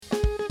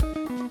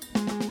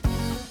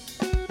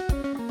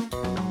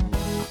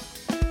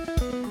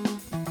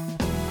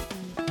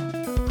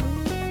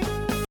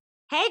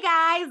Hey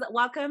guys,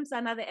 welcome to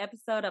another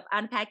episode of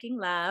Unpacking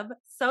Love.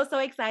 So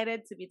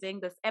excited to be doing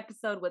this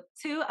episode with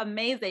two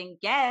amazing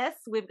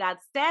guests. We've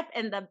got Steph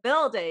in the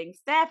building.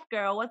 Steph,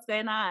 girl, what's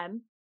going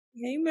on?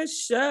 Hey,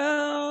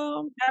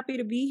 Michelle. Happy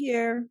to be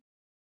here.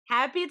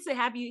 Happy to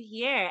have you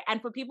here.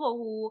 And for people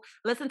who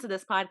listen to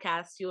this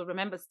podcast, you'll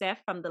remember Steph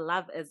from the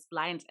Love is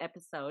Blind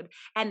episode.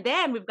 And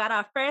then we've got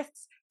our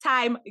first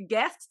time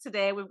guest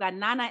today. We've got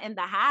Nana in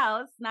the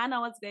house.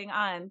 Nana, what's going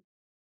on?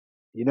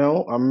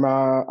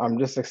 I'm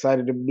just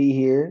excited to be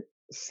here.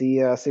 See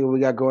what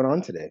we got going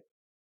on today.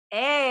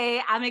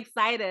 Hey, I'm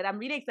excited. I'm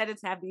really excited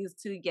to have these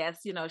two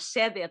guests,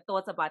 share their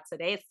thoughts about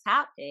today's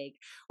topic,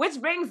 which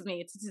brings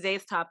me to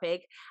today's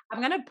topic.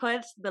 I'm going to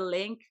put the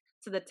link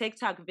to the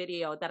TikTok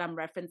video that I'm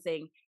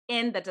referencing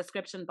in the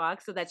description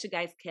box so that you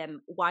guys can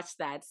watch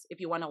that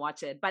if you want to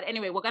watch it. But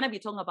anyway, we're going to be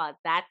talking about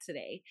that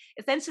today.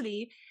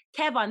 Essentially,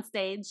 Kev on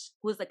stage,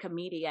 who's a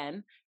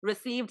comedian,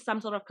 received some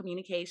sort of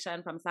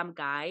communication from some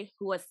guy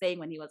who was saying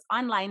when he was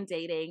online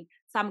dating,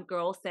 some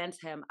girl sent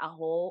him a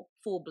whole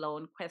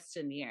full-blown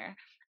questionnaire.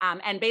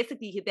 And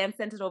basically, he then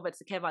sent it over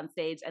to Kev on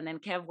stage, and then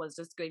Kev was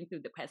just going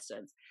through the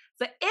questions.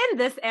 So in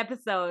this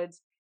episode,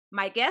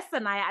 my guests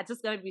and I are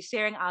just going to be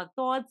sharing our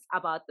thoughts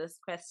about this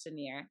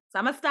questionnaire. So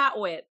I'm going to start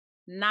with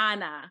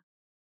Nana.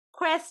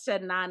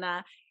 Question,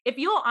 Nana. If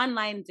you're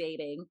online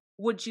dating,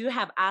 would you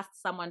have asked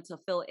someone to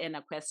fill in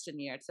a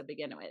questionnaire to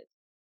begin with?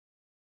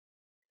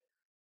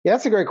 Yeah,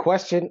 that's a great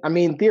question. I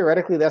mean,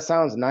 theoretically, that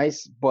sounds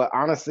nice, but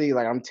honestly,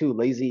 like I'm too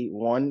lazy,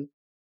 one,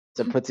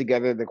 to put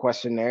together the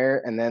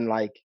questionnaire, and then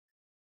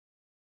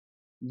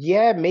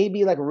yeah,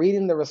 maybe like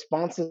reading the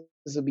responses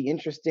would be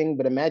interesting,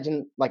 but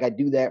imagine like I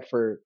do that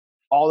for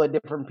all the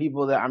different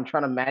people that I'm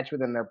trying to match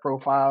with in their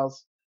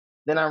profiles.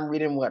 Then I'm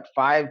reading what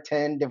 5,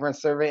 10 different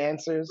survey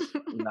answers.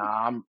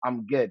 Nah,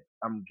 I'm good.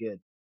 I'm good.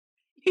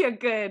 You're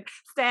good.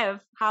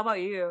 Steph, how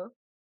about you?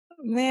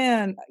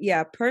 Man,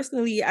 yeah,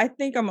 personally, I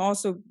think I'm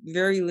also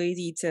very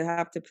lazy to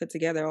have to put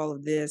together all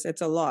of this.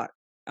 It's a lot.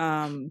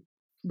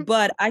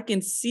 But I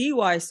can see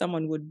why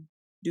someone would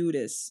do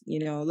this,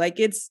 like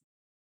it's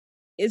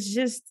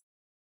just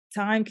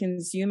time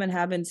consuming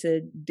having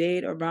to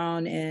date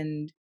around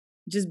and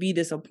just be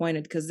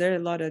disappointed because there are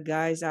a lot of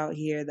guys out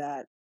here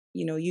that,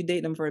 you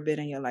date them for a bit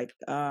and you're like,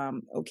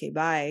 okay,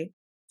 bye.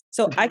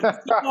 So I can see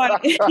why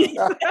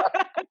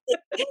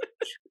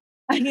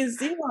I can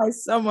see why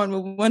someone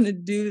would want to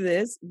do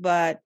this,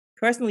 but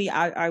personally,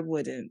 I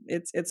wouldn't.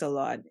 It's a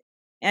lot.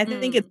 And I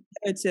think it's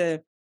better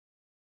to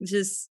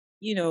just,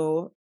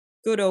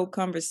 good old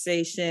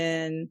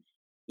conversation.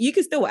 You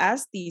can still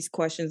ask these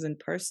questions in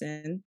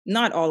person.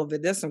 Not all of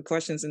it. There's some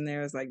questions in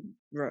there. It's like,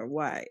 bro,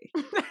 why?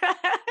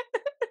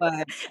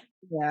 But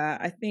yeah,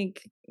 I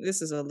think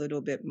this is a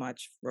little bit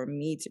much for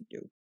me to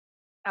do.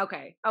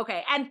 Okay.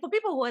 And for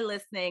people who are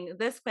listening,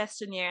 this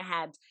questionnaire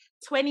had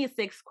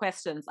 26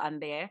 questions on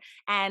there.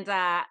 And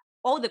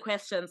all the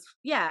questions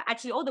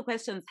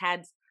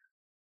had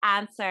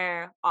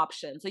answer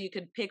options. So you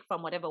could pick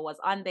from whatever was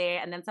on there.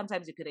 And then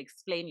sometimes you could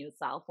explain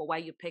yourself or why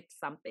you picked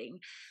something.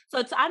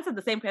 So to answer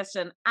the same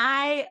question,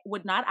 I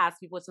would not ask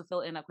people to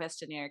fill in a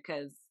questionnaire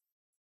because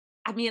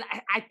I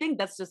think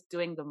that's just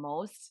doing the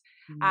most.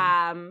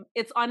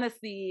 It's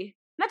honestly,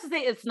 not to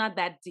say it's not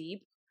that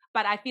deep,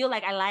 but I feel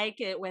like I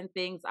like it when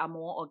things are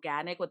more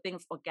organic or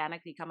things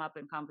organically come up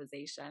in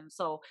conversation.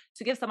 So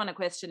to give someone a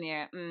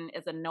questionnaire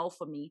is a no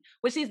for me,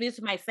 which leads me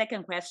to my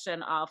second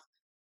question of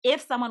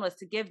if someone was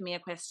to give me a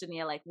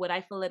questionnaire, like, would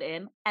I fill it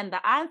in? And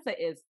the answer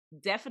is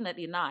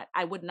definitely not.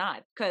 I would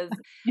not. Because,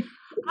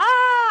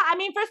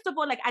 first of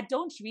all, like, I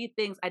don't read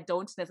things I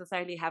don't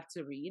necessarily have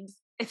to read.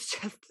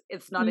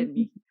 It's not in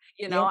me.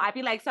 Yeah. I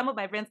feel like some of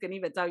my friends can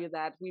even tell you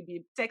that we'd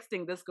be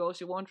texting this girl,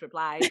 she won't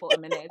reply for a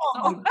minute.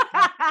 So, Oh my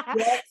God. so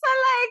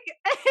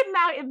like,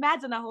 now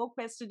imagine a whole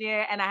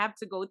questionnaire and I have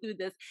to go through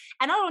this.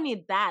 And not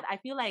only that, I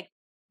feel like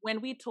when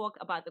we talk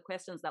about the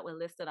questions that were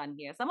listed on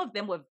here, some of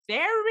them were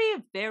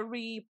very,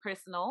 very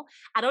personal.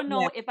 I don't Yeah.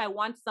 know if I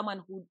want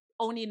someone who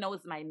only knows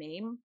my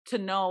name to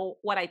know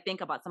what I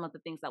think about some of the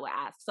things that were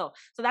asked. So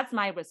that's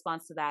my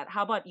response to that.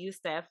 How about you,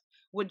 Steph?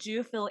 Would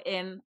you fill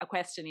in a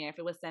questionnaire if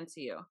it was sent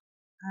to you?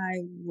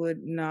 I would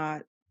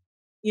not.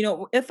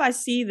 If I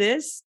see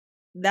this,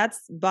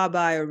 that's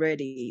bye-bye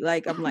already.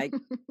 Like I'm like,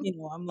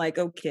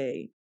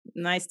 okay,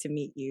 nice to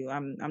meet you.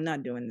 I'm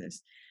not doing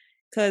this.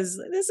 'Cause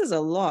this is a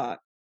lot.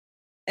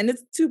 And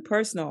it's too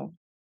personal.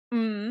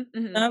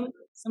 Mm-hmm.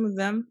 Some of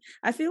them.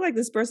 I feel like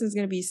this person's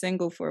gonna be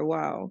single for a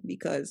while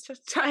because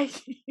Just try.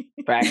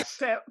 Facts.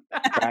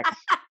 Facts.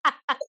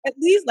 at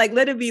least like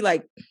let it be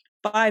like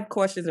 5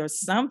 questions or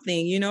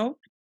something,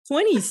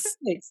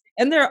 26.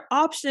 And there are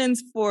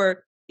options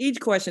for each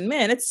question.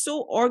 Man, it's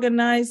so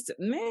organized.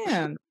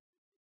 Man.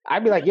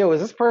 I'd be like, yo,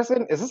 is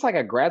this like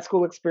a grad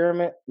school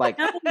experiment? Like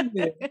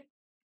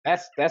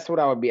that's what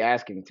I would be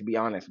asking, to be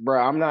honest.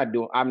 Bro, I'm not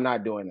doing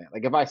that.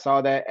 Like if I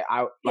saw that, it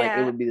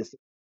Yeah. would be the same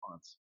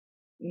response.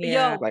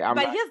 Yeah. Yo, Like I'm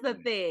but not here's the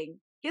doing it. thing.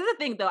 Here's the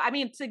thing, though.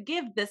 To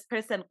give this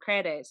person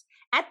credit,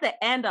 at the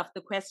end of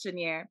the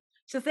questionnaire,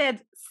 she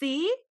said,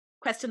 "See,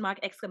 question mark,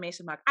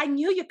 exclamation mark. I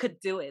knew you could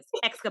do it,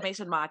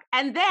 exclamation mark.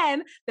 And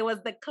then there was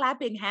the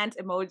clapping hand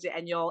emoji,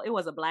 and y'all, it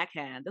was a black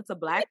hand. It's a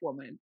black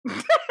woman.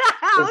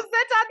 I'll Is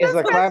send out is this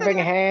a clapping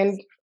questionnaire.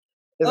 hand?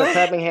 Is a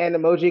clapping hand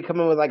emoji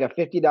coming with like a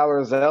 $50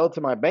 Zelle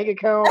to my bank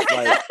account?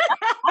 Like,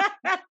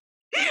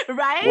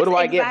 Right? what do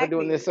I get for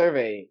doing Exactly. this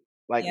survey?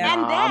 Like, Yeah.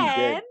 And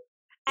nah,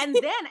 I'm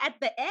good. then at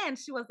the end,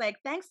 she was like,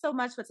 thanks so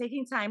much for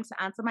taking time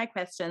to answer my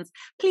questions.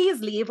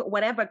 Please leave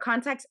whatever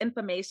contact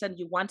information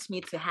you want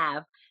me to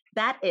have.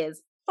 That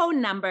is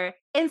phone number,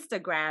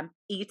 Instagram,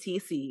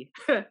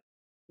 etc.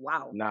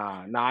 Wow.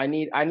 Nah. I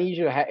need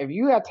you to have. If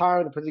you have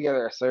time to put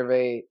together a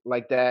survey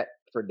like that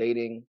for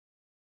dating,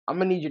 I'm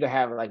gonna need you to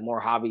have like more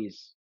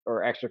hobbies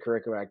or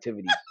extracurricular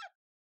activities.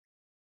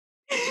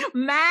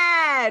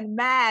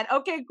 Man.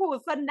 Okay, cool.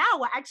 So now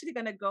we're actually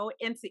going to go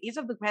into each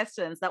of the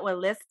questions that were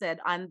listed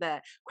on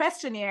the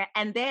questionnaire.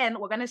 And then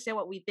we're going to share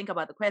what we think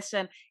about the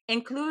question,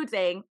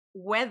 including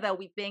whether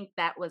we think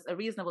that was a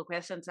reasonable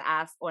question to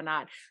ask or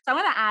not. So I'm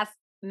going to ask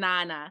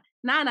Nana.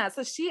 Nana,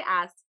 so she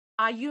asked,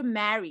 are you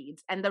married?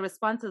 And the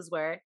responses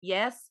were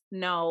yes,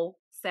 no,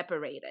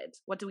 separated.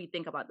 What do we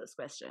think about this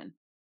question?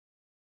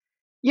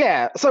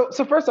 Yeah. So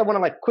first, I want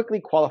to like quickly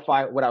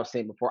qualify what I was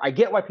saying before. I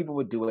get why people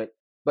would do it,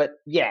 but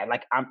yeah,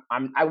 like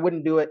I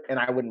wouldn't do it, and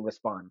I wouldn't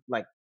respond.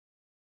 Like,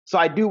 so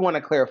I do want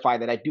to clarify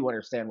that I do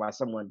understand why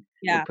someone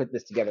Yeah. would put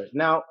this together.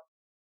 Now,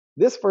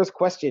 this first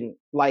question,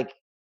 like,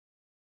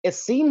 it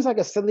seems like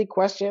a silly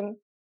question,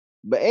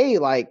 but hey,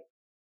 like,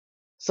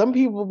 some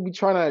people be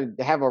trying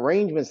to have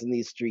arrangements in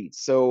these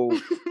streets. So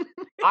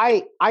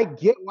I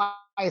get why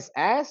it's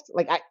asked.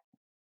 Like,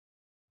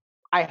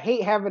 I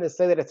hate having to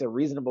say that it's a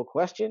reasonable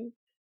question,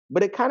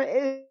 but it kind of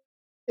Yeah.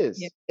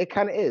 is. It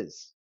kind of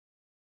is.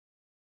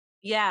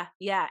 Yeah.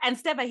 And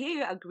Steph, I hear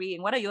you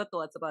agreeing. What are your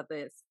thoughts about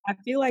this? I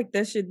feel like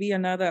there should be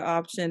another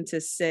option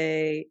to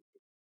say,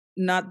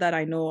 not that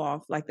I know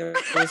of, like the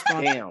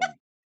response. Damn.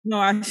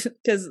 No,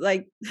 because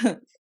like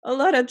a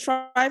lot of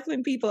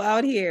trifling people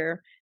out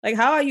here. Like,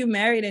 how are you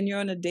married and you're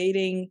on a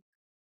dating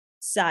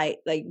site?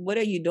 Like, what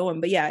are you doing?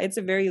 But yeah, it's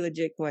a very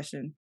legit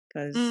question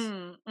because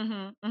I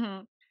can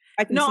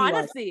No, see why.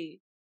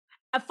 honestly,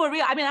 for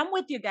real, I mean, I'm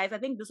with you guys. I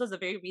think this was a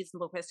very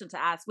reasonable question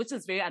to ask, which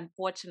is very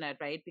unfortunate,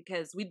 right?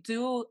 Because we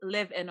do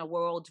live in a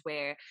world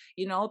where,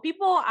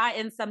 people are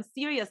in some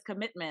serious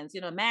commitments,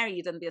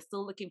 married, and they're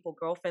still looking for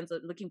girlfriends or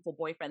looking for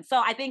boyfriends.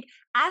 So I think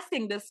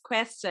asking this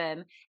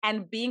question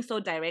and being so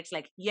direct,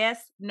 like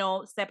yes,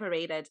 no,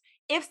 separated,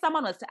 if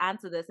someone was to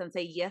answer this and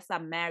say, yes,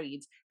 I'm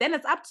married, then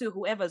it's up to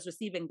whoever's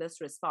receiving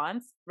this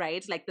response,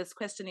 right? Like this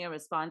questionnaire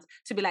response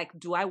to be like,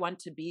 do I want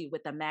to be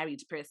with a married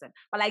person?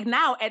 But like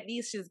now, at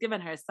least she's given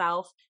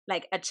herself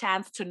like a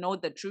chance to know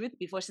the truth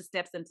before she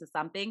steps into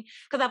something.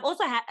 Because I've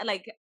also had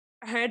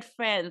heard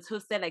friends who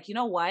said like, you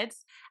know what?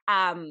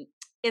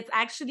 It's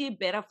actually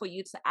better for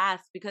you to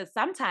ask because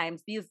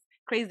sometimes these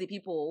crazy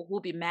people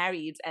who'll be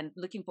married and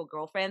looking for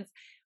girlfriends,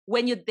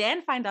 when you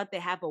then find out they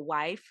have a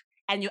wife,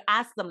 and you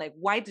ask them like,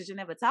 why did you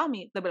never tell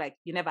me? They'll be like,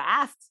 you never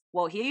asked.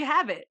 Well, here you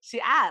have it.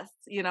 She asked,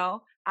 Yep.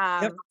 So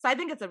I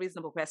think it's a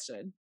reasonable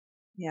question.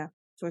 Yeah,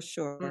 for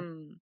sure.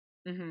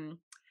 Mm-hmm.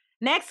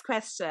 Next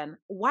question.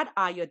 What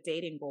are your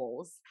dating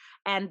goals?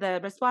 And the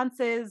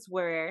responses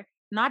were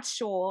not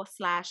sure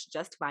 /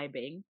 just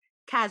vibing,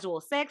 casual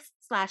sex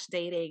 /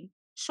 dating,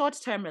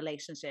 short-term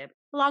relationship,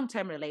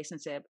 long-term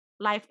relationship,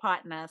 life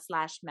partner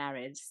 /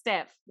 marriage.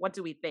 Steph, what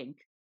do we think?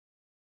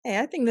 Hey,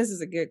 I think this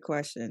is a good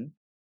question.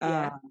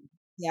 Yeah.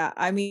 Yeah,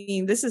 I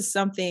mean, this is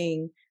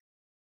something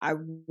I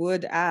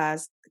would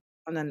ask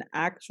on an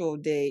actual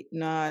date,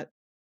 not,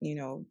 you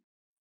know,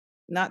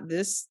 not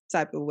this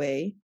type of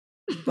way,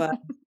 but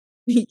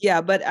yeah,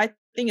 but I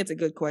think it's a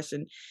good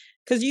question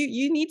because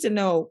you need to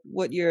know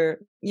what you're,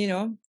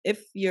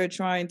 if you're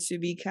trying to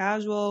be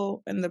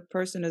casual and the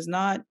person is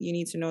not, you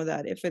need to know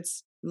that. If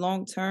it's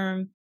long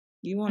term,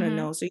 you want to Mm-hmm.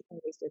 know so you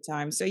don't waste your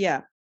time. So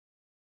yeah,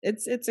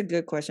 it's a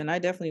good question. I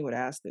definitely would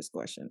ask this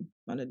question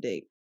on a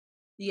date.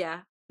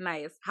 Yeah,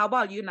 nice. How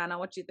about you, Nana?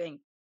 What you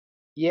think?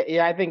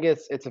 Yeah. I think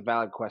it's a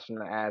valid question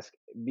to ask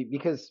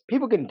because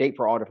people can date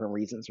for all different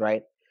reasons,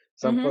 right?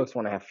 Some Mm-hmm. folks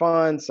want to have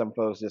fun. Some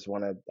folks just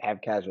want to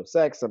have casual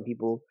sex. Some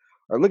people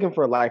are looking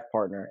for a life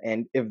partner,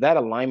 and if that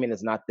alignment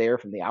is not there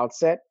from the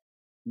outset,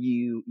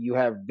 you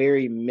have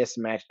very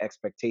mismatched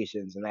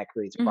expectations, and that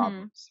creates Mm-hmm.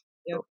 problems.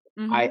 Yep.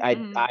 So Mm-hmm. I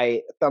Mm-hmm.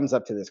 I thumbs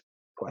up to this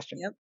question.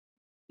 Yep.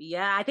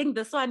 Yeah, I think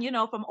this one,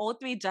 from all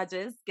three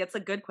judges, gets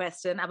a good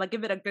question. I'm gonna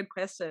give it a good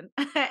question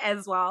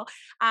as well.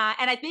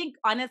 And I think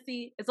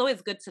honestly, it's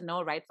always good to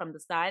know right from the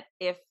start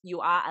if you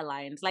are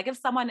aligned. Like if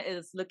someone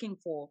is looking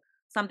for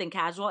something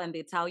casual and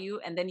they tell you,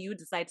 and then you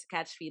decide to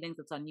catch feelings,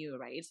 it's on you,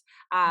 right?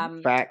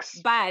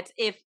 Facts. But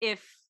if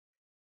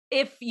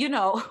if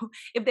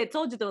they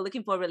told you they were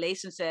looking for a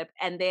relationship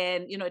and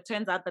then it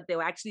turns out that they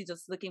were actually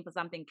just looking for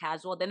something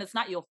casual, then it's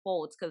not your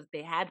fault because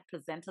they had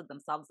presented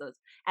themselves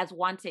as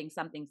wanting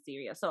something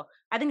serious. So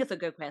I think it's a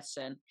good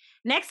question.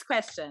 Next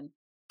question.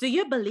 Do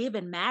you believe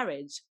in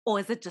marriage or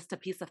is it just a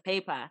piece of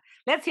paper?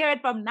 Let's hear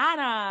it from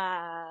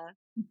Nana.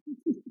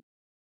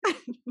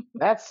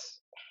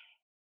 That's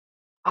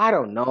I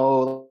don't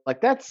know.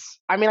 Like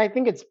I mean, I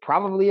think it's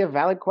probably a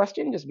valid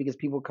question just because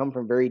people come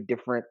from very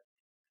different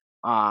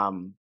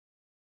um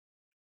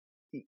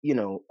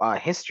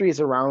histories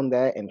around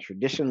that and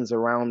traditions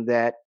around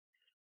that.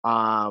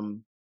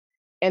 Um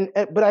and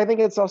but I think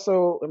it's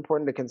also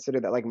important to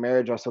consider that like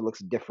marriage also looks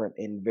different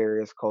in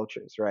various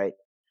cultures, right?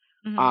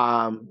 Hmm.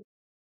 Um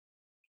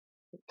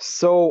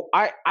so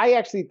I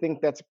actually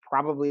think that's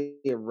probably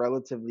a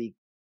relatively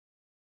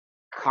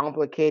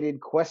complicated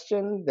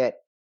question that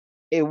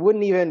it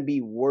wouldn't even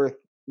be worth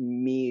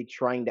me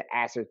trying to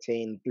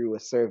ascertain through a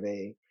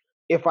survey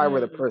if I were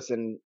the Mm.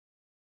 person,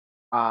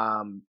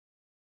 um,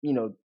 you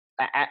know,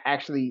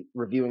 actually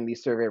reviewing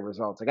these survey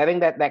results. Like, I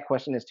think that that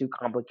question is too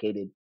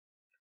complicated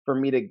for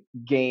me to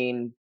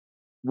gain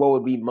what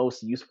would be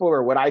most useful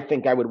or what I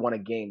think I would want to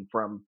gain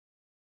from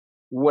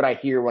what I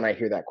hear when I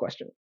hear that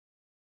question.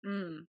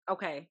 Mm.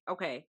 Okay.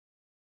 Okay.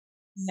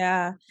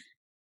 Yeah,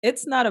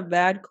 it's not a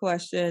bad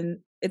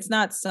question. It's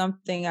not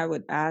something I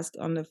would ask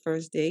on the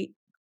first date.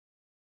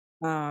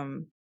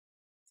 Um,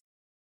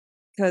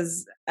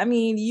 because I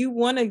mean, you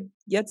want to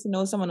get to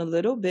know someone a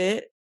little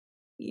bit,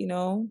 you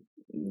know,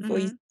 before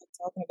you Hmm. start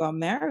talking about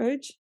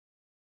marriage.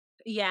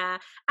 Yeah.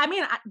 I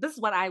mean, this is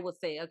what I would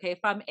say. Okay,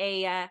 from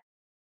a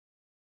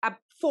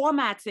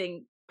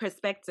formatting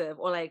perspective,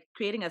 or like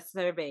creating a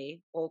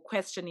survey or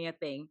questionnaire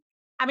thing,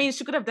 I mean,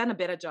 she could have done a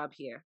better job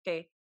here.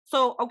 Okay.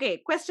 So, okay,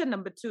 question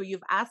number two,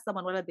 you've asked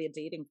someone what are their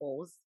dating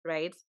goals,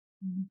 right?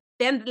 Mhm.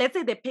 Then let's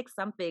say they pick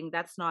something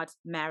that's not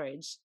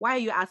marriage. Why are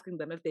you asking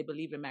them if they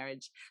believe in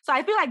marriage? So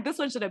I feel like this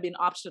one should have been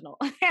optional.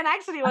 And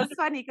actually, it was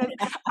funny because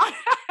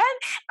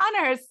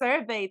on her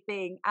survey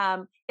thing,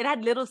 it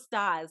had little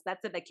stars.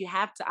 That's it. Like you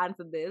have to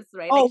answer this,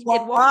 right? Like Oh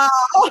it won't.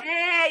 wow!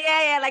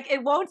 Yeah. Like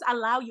it won't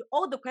allow you.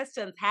 All the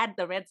questions had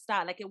the red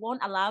star. Like it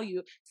won't allow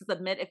you to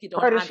submit if you don't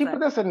Bro, did she answer.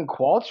 put this in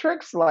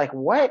Qualtrics? Like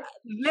what?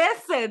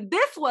 Listen,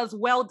 this was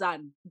well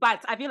done.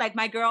 But I feel like,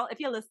 my girl, if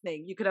you're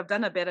listening, you could have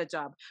done a better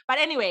job. But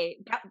anyway,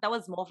 that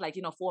was more of like,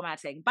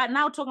 formatting. But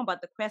now talking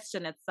about the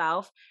question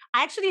itself,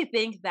 I actually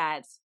think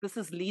that this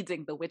is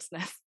leading the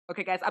witness.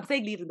 Okay, guys, I'm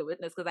saying leading the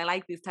witness because I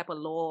like these type of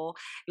law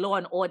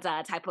and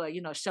order type of,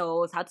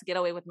 shows, how to get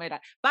away with murder.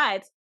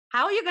 But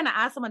how are you going to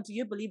ask someone, do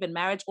you believe in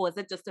marriage, or is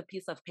it just a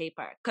piece of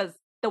paper? Because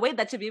the way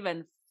that you've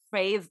even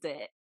phrased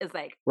it is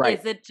like, Right.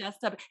 is it just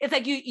it's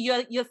like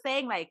you're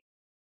saying like,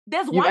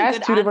 there's You've one asked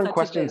good two different answer to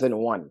questions this. in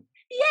one.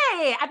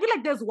 Yeah, I feel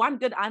like there's one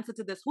good answer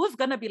to this. Who's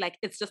gonna be like,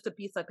 it's just a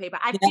piece of paper?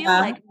 I feel Yeah,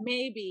 like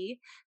maybe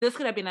this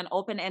could have been an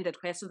open-ended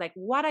question, like,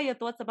 what are your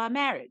thoughts about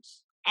marriage?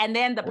 And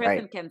then the Right.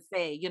 person can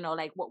say,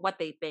 like what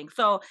they think.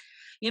 So,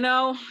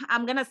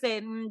 I'm gonna say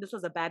this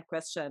was a bad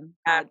question.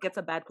 bad It gets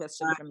a bad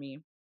question. question from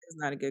me. It's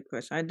not a good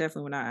question. I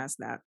definitely would not ask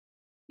that.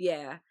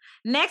 Yeah.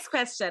 Next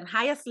question: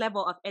 highest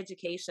level of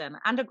education: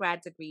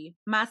 undergrad degree,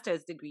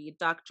 master's degree,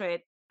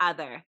 doctorate,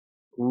 other.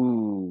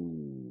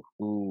 Ooh.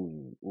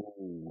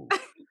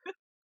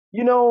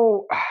 You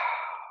know,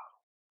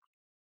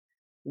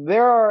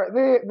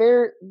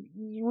 there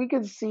we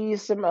could see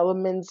some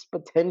elements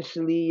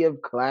potentially of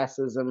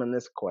classism in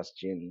this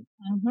question.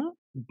 Mhm.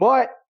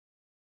 But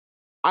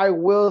I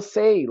will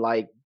say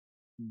like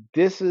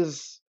this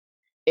is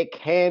it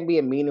can be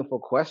a meaningful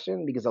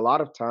question because a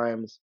lot of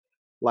times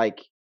like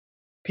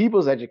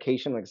people's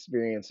educational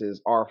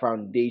experiences are a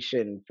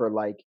foundation for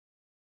like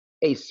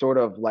a sort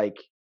of like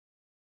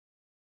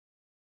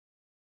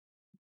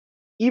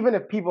even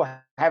if people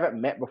haven't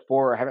met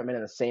before or haven't been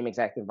in the same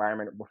exact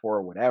environment before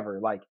or whatever,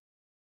 like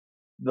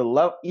the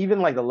level even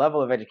like the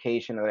level of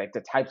education or like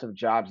the types of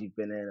jobs you've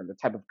been in and the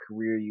type of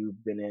career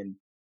you've been in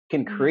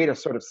can create Mm-hmm. a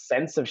sort of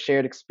sense of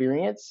shared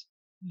experience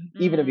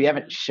even if you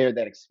haven't Mm. shared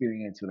that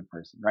experience with a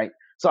person, right?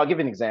 So I'll give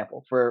you an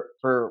example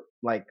for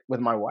like with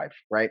my wife,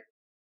 right?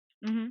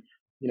 Mm-hmm.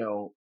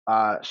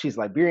 She's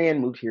Liberian,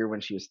 moved here when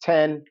she was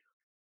 10.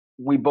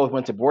 We both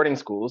went to boarding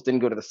schools, didn't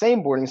go to the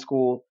same boarding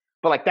school,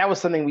 but like that was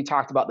something we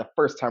talked about the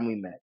first time we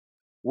met.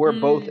 We're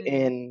both Mm.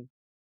 in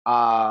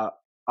uh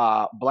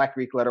Black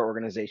Greek letter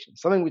organization,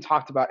 something we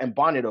talked about and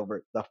bonded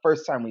over the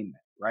first time we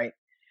met, right?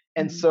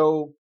 And Mhm.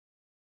 so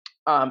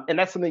and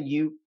that's something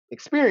you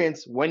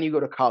experience when you go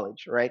to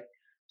college, right?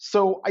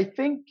 So I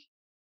think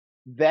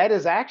that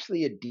is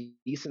actually a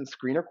decent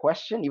screener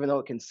question, even though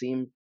it can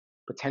seem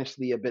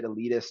potentially a bit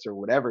elitist or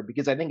whatever,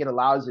 because I think it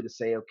allows you to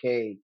say,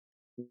 okay,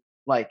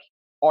 like,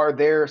 are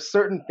there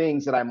certain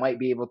things that I might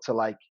be able to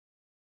like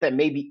that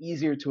may be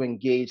easier to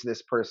engage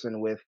this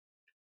person with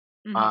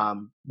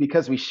Mm-hmm.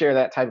 because we share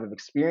that type of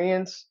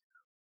experience,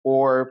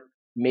 or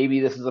maybe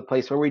this is a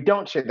place where we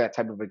don't share that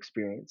type of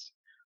experience.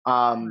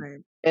 Um,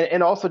 Right.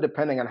 and also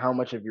depending on how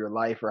much of your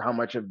life or how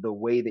much of the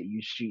way that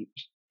you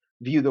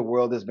view the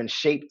world has been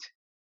shaped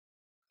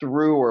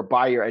through or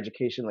by your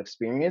educational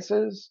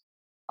experiences.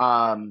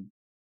 Um,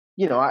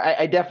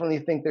 I definitely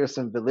think there's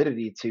some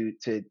validity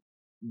to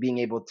being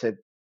able to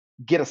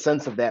get a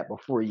sense of that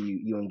before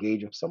you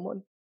engage with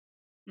someone.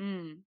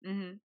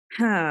 Mm-hmm.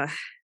 Huh.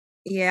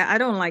 Yeah, I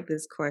don't like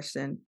this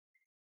question.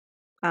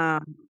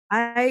 Um,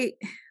 I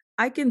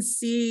I can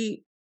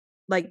see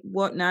like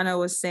what Nana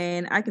was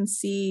saying. I can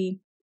see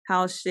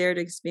how shared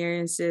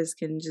experiences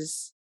can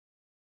just,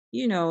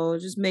 you know,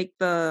 just make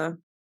the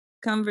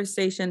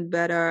conversation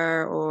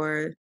better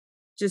or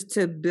just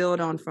to build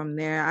on from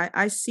there.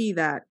 I see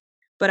that.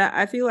 But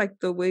I feel like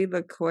the way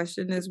the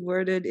question is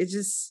worded, it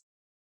just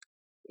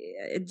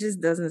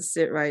doesn't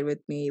sit right with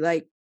me.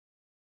 Like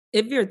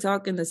if you're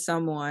talking to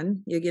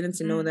someone, you're getting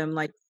to know Mm, them,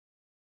 like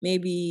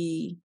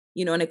maybe,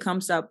 you know, and it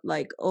comes up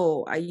like,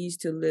 oh, I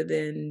used to live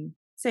in,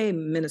 say,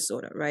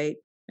 Minnesota, right?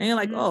 And you're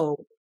like, mm-hmm, oh,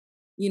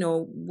 you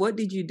know, what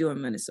did you do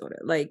in Minnesota?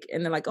 Like,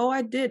 and they're like, oh,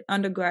 I did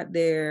undergrad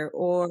there,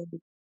 or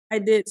I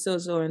did so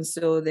and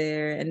so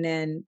there, and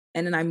then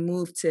I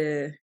moved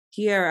to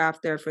here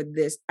after for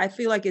this. I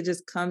feel like it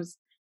just comes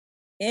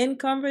in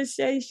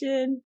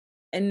conversation,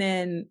 and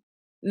then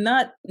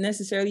not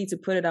necessarily to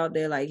put it out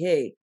there like,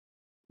 hey,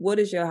 what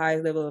is your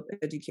highest level of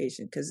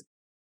education? Because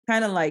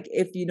kind of like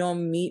if you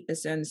don't meet a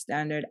certain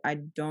standard, I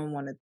don't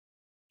want to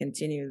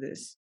continue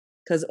this.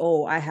 Because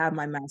oh, I have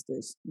my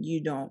master's,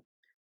 you don't.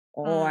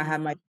 Oh, I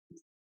have my, mm.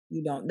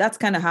 you don't. That's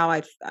kind of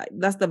how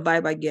that's the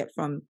vibe I get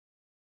from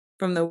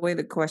the way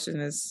the question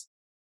is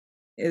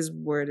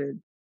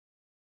worded.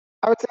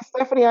 I would say,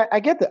 Stephanie, I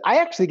get I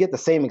actually get the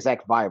same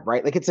exact vibe,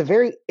 right? Like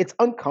it's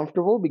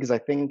uncomfortable because I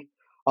think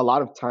a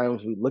lot of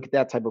times we look at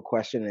that type of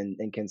question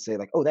and can say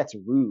like, oh, that's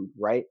rude,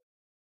 right?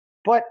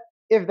 But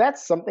if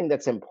that's something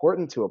that's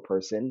important to a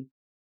person,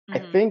 I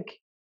Mm-hmm. think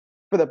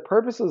for the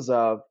purposes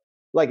of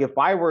like if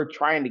I were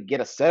trying to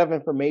get a set of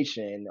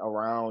information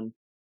around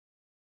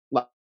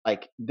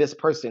like this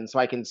person so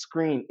I can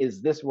screen,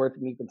 is this worth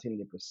me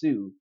continuing to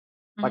pursue?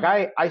 Like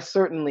Mm-hmm. I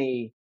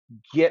certainly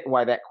get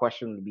why that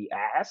question would be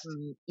asked,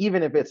 Mm,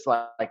 even if it's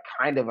like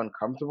kind of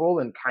uncomfortable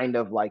and kind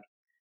of like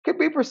could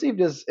be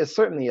perceived as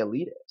certainly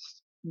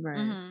elitist. right.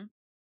 Mm-hmm.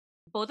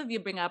 Both of you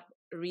bring up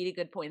really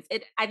good points.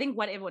 I think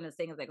what everyone is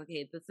saying is like,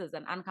 okay, this is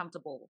an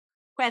uncomfortable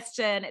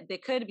question. There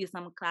could be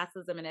some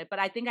classism in it, but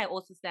I think I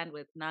also stand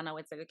with Nana.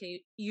 It's like,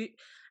 okay,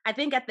 I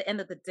think at the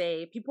end of the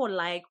day, people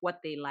like what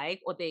they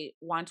like or they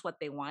want what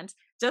they want.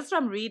 Just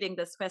from reading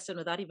this question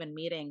without even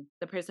meeting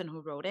the person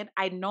who wrote it,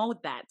 I know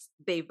that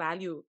they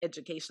value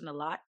education a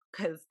lot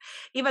because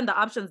even the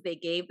options they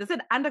gave, they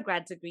said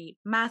undergrad degree,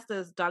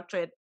 master's,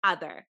 doctorate,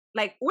 other,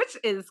 like, which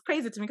is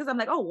crazy to me because I'm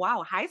like, oh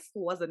wow, high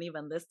school wasn't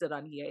even listed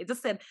on here. It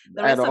just said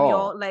the At rest of all.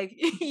 your like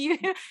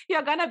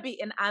you're gonna be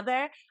in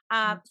other.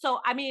 So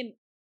I mean,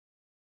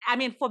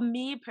 for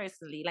me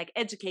personally, like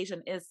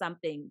education is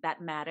something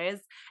that matters,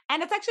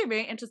 and it's actually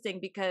very interesting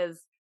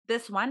because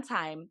this one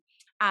time,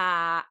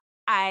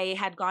 I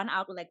had gone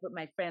out with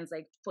my friends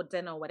like for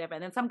dinner or whatever,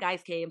 and then some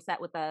guys came,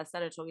 sat with us,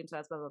 started talking to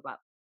us, blah blah blah.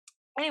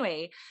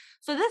 Anyway,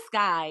 so this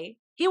guy,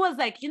 he was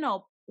like,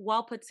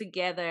 well put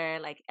together,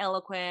 like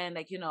eloquent,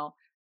 like,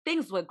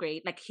 things were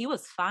great. Like he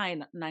was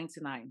fine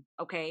 99.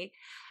 Okay.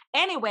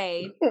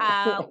 Anyway,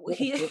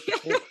 he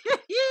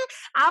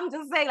I'm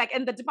just saying, like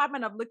in the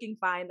department of looking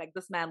fine, like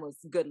this man was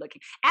good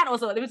looking. And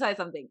also, let me tell you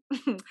something.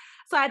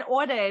 So I'd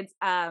ordered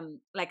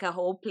like a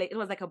whole plate. It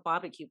was like a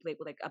barbecue plate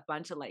with like a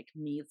bunch of like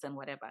meats and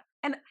whatever.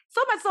 And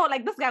so much so,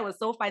 like this guy was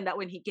so fine that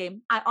when he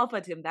came, I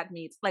offered him that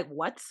meat. Like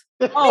what?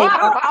 Oh, I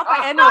don't offer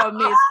anyone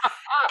meat.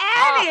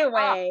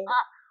 Anyway,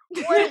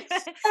 wait,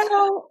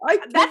 so I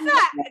that's cannot.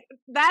 not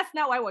that's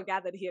not why we're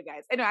gathered here,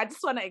 guys. Anyway, I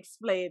just want to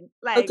explain.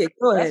 Like Okay,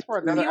 go That's ahead, for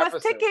please. another he was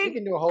episode. We taking.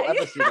 can do a whole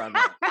episode on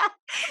that.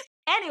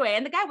 Anyway,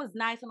 and the guy was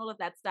nice and all of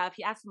that stuff.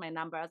 He asked for my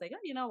number. I was like, oh,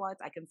 you know what?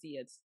 I can see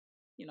it.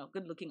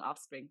 Good looking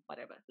offspring,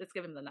 whatever. Let's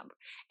give him the number.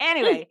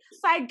 Anyway,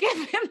 so I give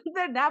him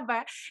the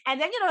number,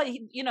 and then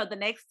the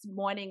next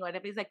morning or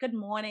whatever, he's like, "Good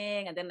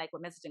morning," and then like we're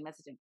messaging.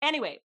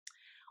 Anyway,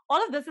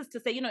 all of this is to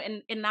say,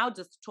 in now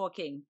just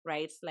talking,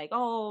 right? Like,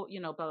 oh,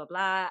 blah blah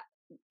blah,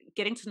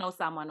 getting to know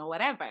someone or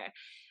whatever.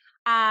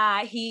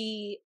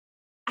 He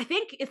I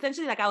think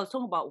essentially like I was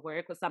talking about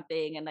work or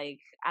something, and like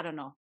I don't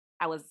know,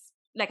 I was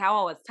like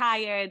how I was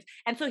tired,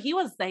 and so he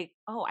was like,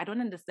 "Oh, I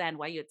don't understand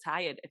why you're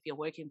tired if you're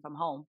working from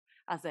home."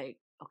 I was like,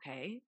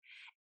 "Okay,"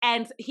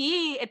 and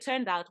it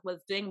turned out,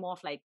 was doing more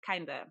of like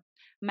kind of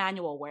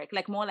manual work,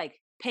 like more like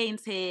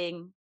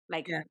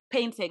Yeah.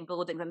 painting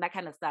buildings and that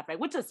kind of stuff, right?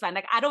 Which is fine.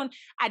 Like I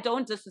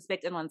don't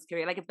disrespect anyone's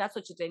career. Like if that's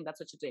what you're doing, that's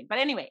what you're doing. But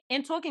anyway,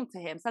 in talking to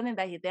him, something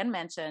that he then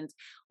mentioned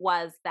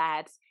was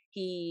that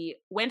he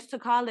went to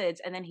college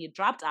and then he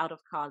dropped out of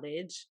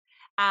college.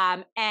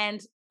 And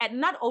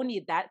not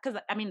only that, because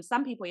I mean,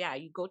 some people, yeah,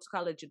 you go to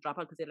college, you drop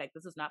out because you're like,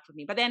 this is not for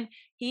me. But then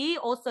he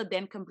also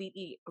then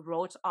completely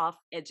wrote off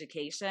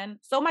education,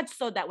 so much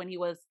so that when he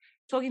was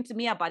talking to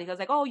me about it, he was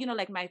like, oh,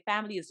 like my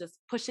family is just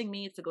pushing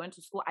me to go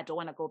into school. I don't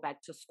want to go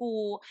back to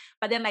school.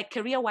 But then, like,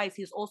 career wise,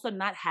 he's also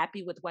not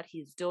happy with what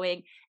he's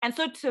doing. And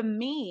so to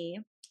me,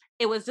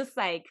 it was just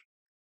like,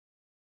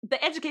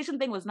 the education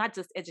thing was not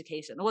just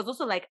education. It was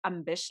also like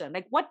ambition.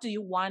 Like, what do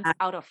you want I-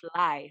 out of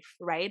life,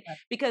 right?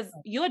 Because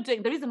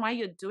the reason why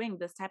you're doing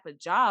this type of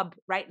job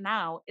right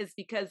now is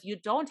because you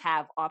don't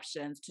have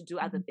options to do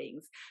other Mhm,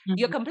 things.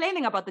 You're mhm.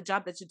 complaining about the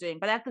job that you're doing,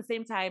 but at the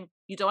same time,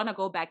 you don't want to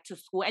go back to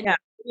school. And Yeah,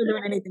 I didn't do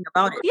anything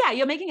about it. yeah,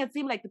 you're making it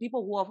seem like the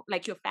people who are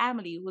like your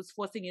family who's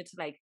forcing you to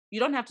like you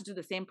don't have to do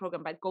the same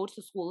program, but go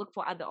to school, look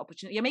for other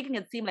opportunities. You're making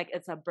it seem like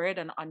it's a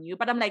burden on you.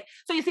 But I'm like,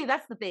 so you see,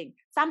 that's the thing.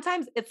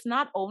 Sometimes it's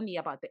not only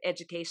about the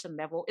education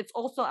level, it's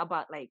also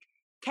about like,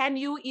 can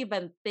you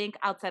even think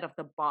outside of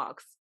the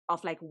box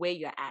of like where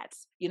you're at?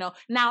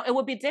 Now it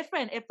would be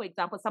different if, for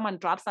example, someone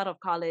drops out of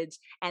college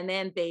and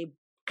then they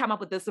come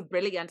up with this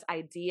brilliant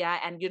idea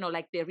and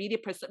like they're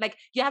really like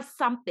you have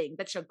something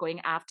that you're going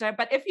after.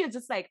 But if you're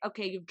just like,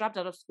 okay, you've dropped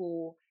out of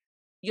school,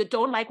 you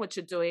don't like what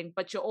you're doing,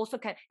 but you also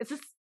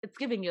it's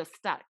giving you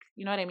stuck.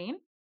 You know what I mean?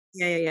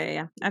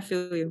 Yeah. I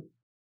feel you.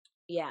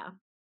 Yeah.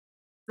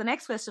 The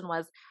next question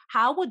was,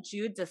 how would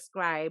you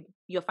describe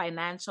your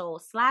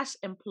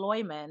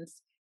financial/employment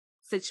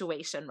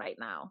situation right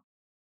now?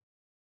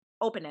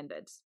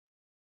 Open-ended.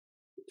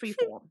 Free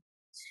form.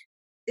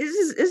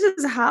 This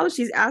is how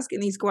she's asking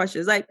these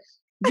questions. Like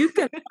you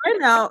can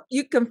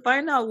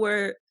find out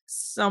where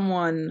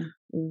someone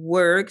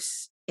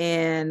works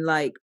and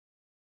like,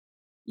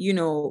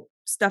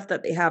 stuff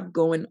that they have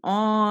going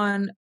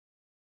on.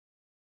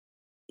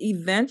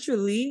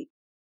 Eventually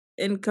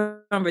in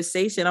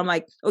conversation, I'm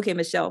like, okay,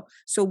 Michelle,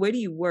 so where do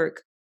you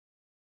work?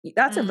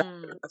 That's a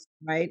valid question,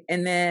 right?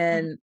 And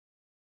then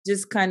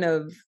just kind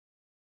of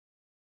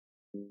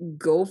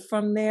go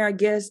from there, I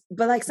guess.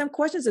 But like some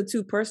questions are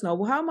too personal.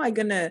 Well, how am I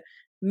gonna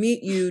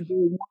meet you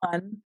day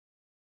one?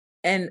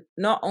 And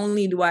not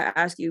only do I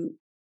ask you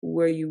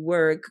where you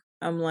work,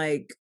 I'm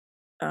like,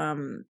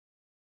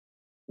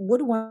 what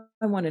do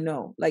I want to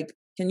know? Like,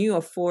 can you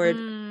afford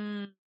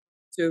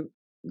to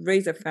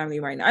raise a family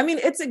right now? I mean,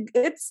 it's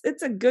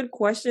a good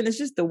question. It's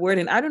just the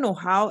wording. I don't know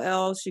how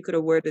else she could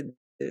have worded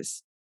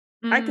this.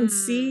 I can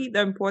see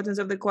the importance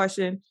of the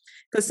question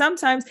because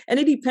sometimes, and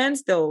it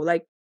depends though,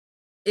 like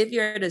if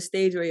you're at a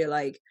stage where you're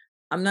like,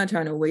 I'm not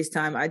trying to waste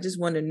time. I just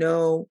want to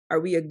know,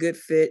 are we a good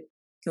fit?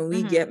 Can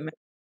we get married?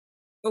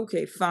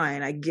 Okay,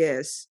 fine, I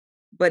guess.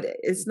 But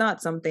it's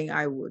not something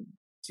I would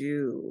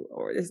do,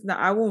 or it's not,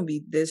 I won't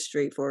be this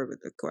straightforward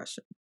with the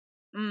question.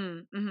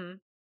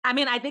 I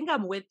mean, I think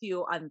I'm with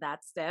you on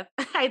that, Steph.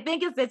 I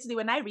think essentially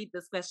when I read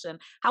this question,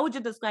 how would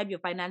you describe your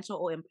financial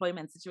or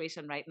employment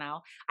situation right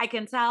now? I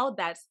can tell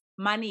that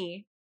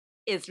money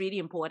is really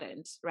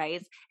important,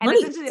 right? And Money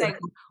essentially, is like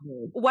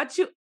important. what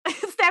you,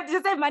 Steph,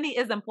 you say money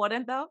is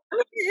important though? I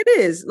mean, it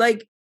is.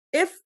 Like,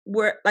 if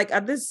we're like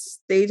at this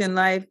stage in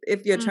life,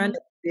 if you're trying to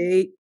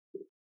date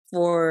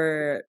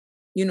for,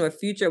 a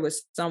future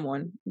with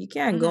someone, you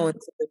can't go into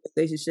a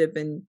relationship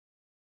and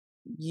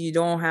you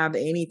don't have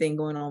anything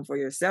going on for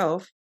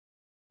yourself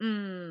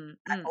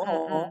at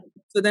all.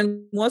 So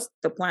then what's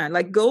the plan?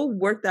 Like, go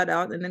work that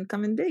out and then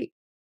come and date.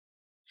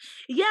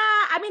 Yeah,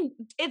 I mean,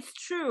 it's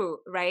true,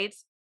 right?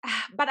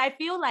 But I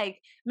feel like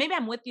maybe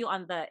I'm with you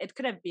on it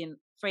could have been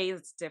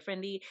phrased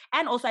differently.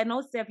 And also, I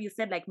know, Steph, you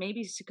said like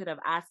maybe she could have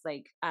asked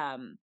like,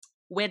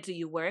 where do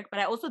you work?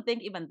 But I also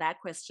think even that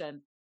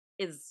question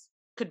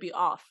could be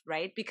off,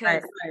 right?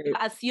 Because you're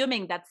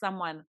assuming that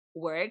someone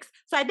works.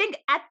 So I think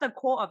at the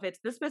core of it,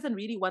 this person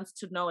really wants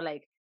to know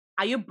like,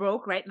 are you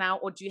broke right now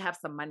or do you have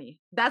some money?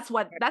 That's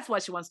what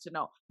she wants to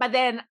know. But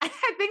then I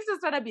think she's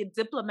trying to be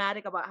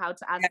diplomatic about how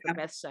to ask the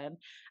question.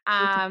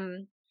 I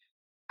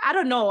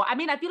don't know. I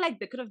mean, I feel like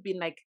there could have been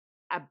like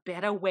a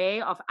better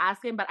way of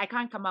asking, but I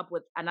can't come up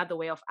with another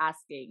way of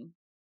asking.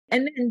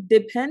 And then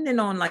depending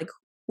on like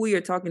who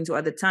you're talking to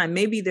at the time,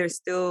 maybe they're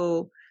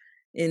still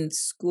in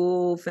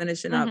school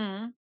finishing up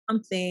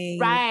something.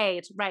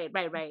 Right.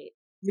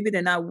 Maybe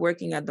they're not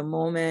working at the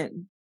moment,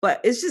 but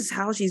it's just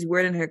how she's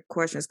wording her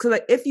questions. Because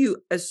like if you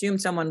assume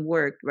someone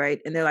worked, right,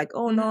 and they're like,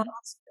 oh no, I'm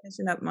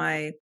finishing up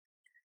my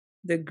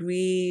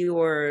degree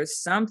or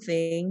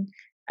something.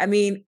 I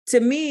mean, to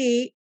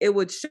me, it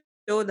would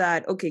show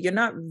that okay, you're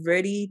not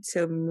ready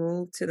to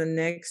move to the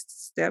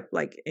next step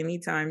like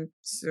anytime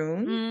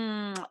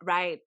soon.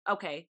 Right.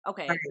 Okay.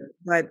 Right.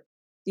 But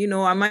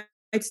I might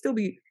still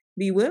be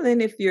willing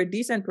if you're a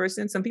decent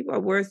person. Some people are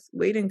worth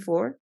waiting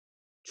for.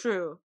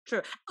 True.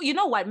 You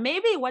know what?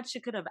 Maybe what she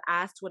could have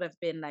asked would have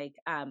been like,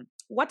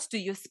 what do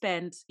you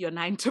spend your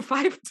 9 to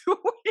 5 doing?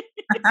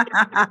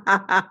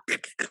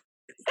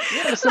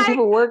 Yeah, some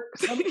people work.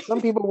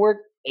 Some people work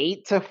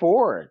 8 to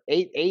 4,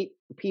 8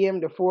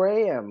 p.m. to 4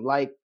 a.m.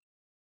 Like,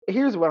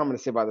 here's what I'm going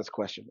to say about this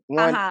question.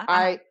 One,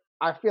 I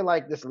feel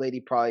like this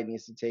lady probably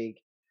needs to take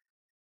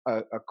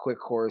a quick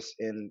course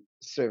in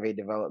survey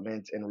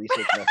development and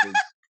research methods.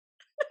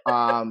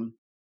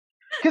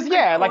 Because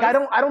like I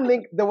don't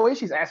think the way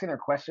she's asking her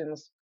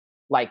questions,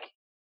 like,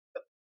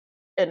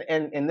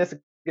 and this is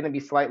going to be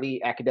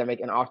slightly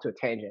academic and off to a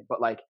tangent, but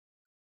like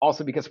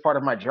also because part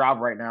of my job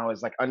right now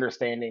is like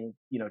understanding,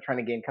 trying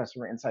to gain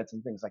customer insights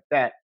and things like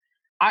that.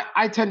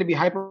 I tend to be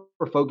hyper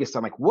focused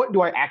on like, what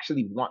do I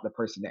actually want the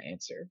person to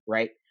answer,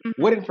 right?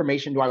 What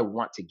information do I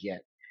want to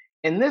get?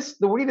 And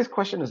the way this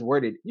question is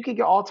worded, you can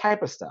get all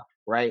type of stuff,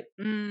 right?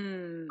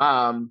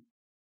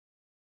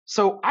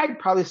 So I'd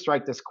probably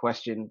strike this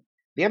question.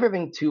 The other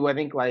thing too, I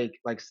think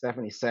like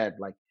Stephanie said,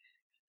 like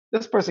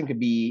this person could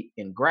be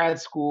in grad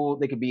school,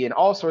 they could be in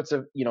all sorts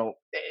of,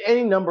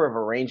 any number of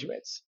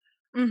arrangements.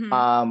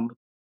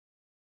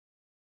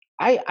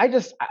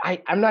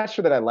 I'm not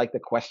sure that I like the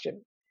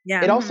question.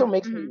 Yeah. It also Mm-hmm,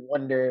 makes me mm-hmm.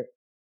 wonder,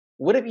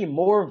 would it be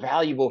more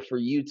valuable for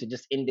you to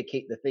just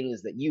indicate the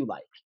things that you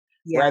like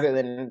Yeah. rather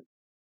than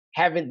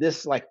having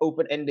this like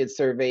open-ended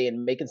survey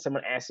and making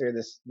someone answer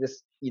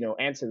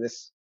answer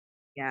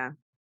Yeah.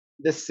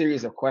 this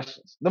series of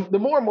questions. The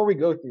more and more we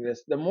go through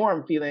this, the more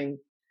I'm feeling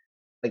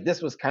like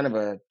this was kind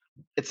of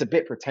it's a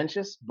bit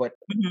pretentious, but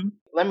Hmm.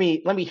 let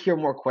me hear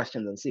more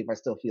questions and see if I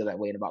still feel that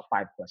way in about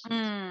 5 questions.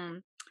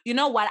 Mm. You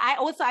know what?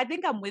 I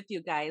think I'm with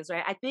you guys,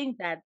 right? I think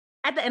that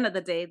at the end of the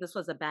day, this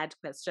was a bad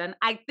question.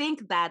 I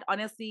think that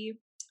honestly,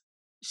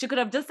 she could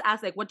have just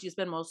asked like, what do you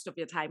spend most of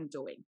your time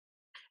doing?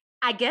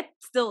 I get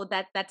still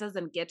that that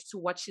doesn't get to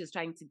what she's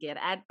trying to get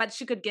at, but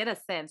she could get a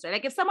sense, right?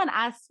 Like if someone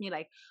asks me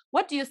like,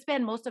 what do you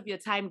spend most of your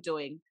time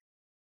doing?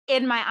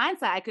 In my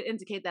answer, I could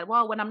indicate that,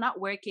 well, when I'm not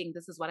working,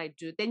 this is what I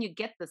do. Then you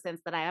get the sense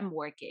that I am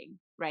working,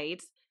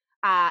 right?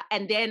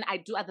 And then I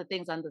do other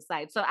things on the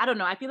side. So I don't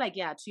know. I feel like,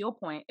 yeah, to your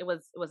point, it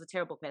was a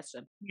terrible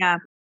question. Yeah.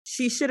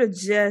 She should have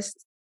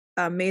just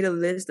made a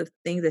list of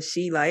things that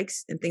she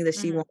likes and things that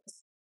she Hmm.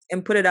 wants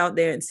and put it out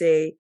there and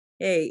say,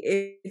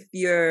 hey, if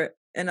you're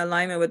in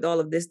alignment with all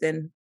of this,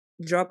 then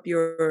drop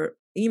your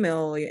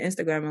email or your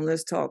Instagram and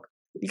let's talk.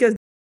 Because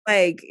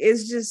like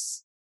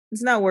it's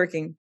not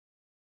working.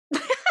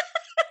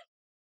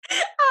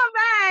 Oh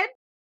man.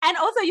 And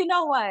also, you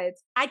know what?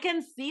 I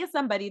can see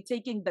somebody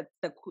taking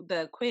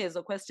the quiz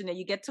or questionnaire.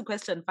 You get to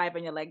question 5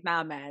 and you're like,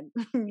 nah, man,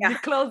 Yeah. you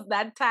close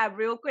that tab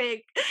real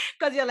quick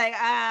because you're like,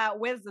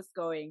 where's this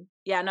going?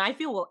 Yeah, no, I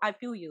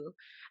feel you.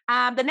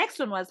 The next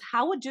one was,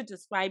 how would you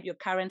describe your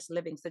current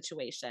living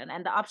situation?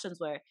 And the options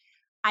were,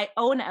 I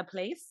own a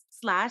place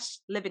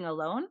 / living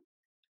alone,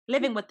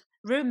 living with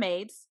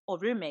roommates,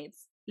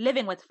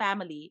 living with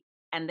family,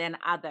 and then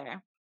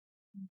other.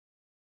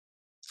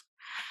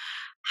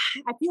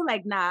 I feel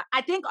like nah.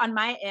 I think on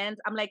my end,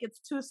 I'm like, it's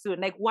too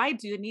soon. Like, why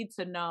do you need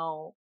to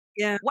know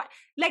Yeah. what?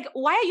 Like,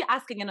 why are you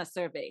asking in a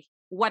survey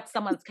what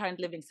someone's current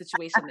living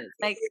situation is?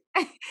 Like,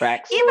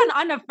 Facts. even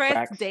on a first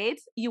Facts.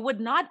 date, you would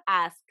not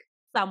ask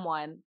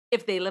someone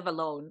if they live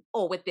alone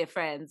or with their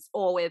friends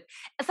or with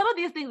some of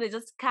these things. They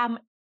just come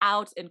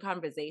out in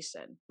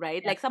conversation,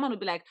 right? Yeah. Like, someone would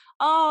be like,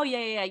 "Oh yeah,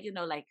 yeah,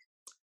 yeah," like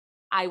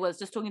I was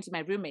just talking to my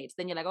roommates.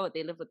 Then you're like, oh,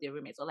 they live with their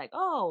roommates. Or like,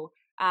 oh,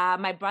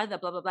 my brother,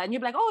 blah, blah, blah. And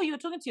you're like, oh, you're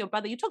talking to your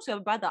brother. You talk to your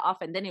brother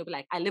often. Then you'll be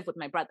like, I live with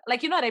my brother.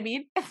 Like, you know what I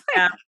mean? It's like,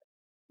 Yeah.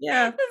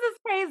 Yeah. this is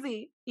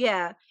crazy.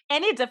 Yeah.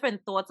 Any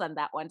different thoughts on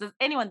that one? Does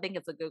anyone think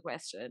it's a good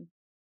question?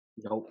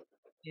 Nope.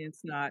 It's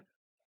not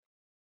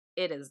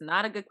It is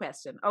not a good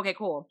question. Okay,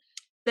 cool.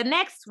 The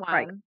next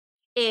right. one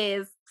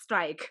is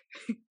strike.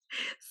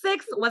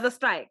 6 was a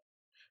strike.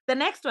 The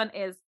next one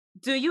is,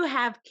 do you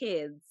have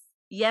kids?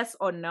 Yes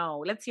or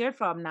no? Let's hear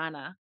from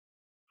Nana.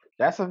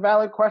 That's a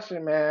valid question,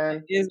 It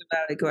man. is a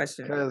valid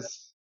question.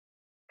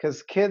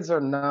 Because kids are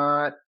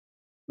not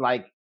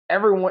like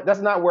everyone.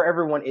 That's not where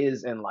everyone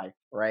is in life,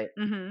 right?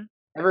 Mm-hmm.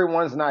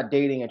 Everyone's not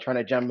dating and trying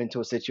to jump into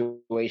a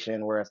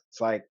situation where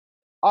it's like,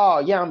 oh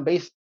yeah, I'm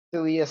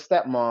basically a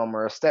stepmom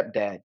or a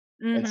stepdad.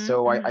 And Mm-hmm.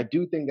 so I Mm-hmm.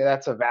 do think that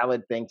that's a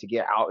valid thing to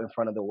get out in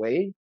front of the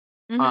way.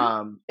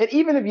 Mm-hmm. And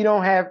even if you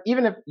don't have,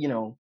 even if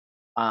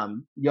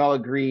y'all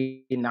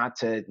agree not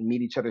to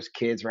meet each other's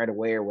kids right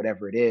away or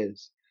whatever it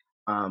is,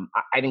 I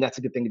think that's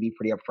a good thing to be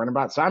pretty upfront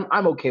about. So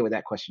I'm okay with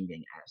that question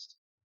being asked.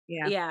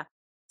 Yeah. Yeah,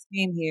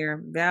 Same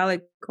here.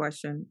 Valid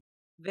question.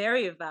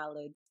 very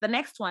valid. The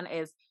next one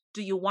is,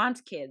 do you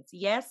want kids?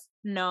 Yes,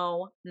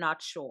 no,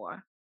 not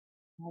sure.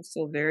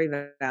 Also very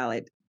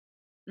valid.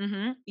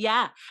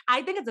 Yeah,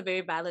 I think it's a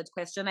very valid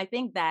question. I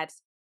think that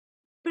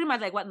pretty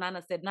much like what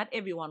Nana said, not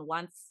everyone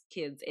wants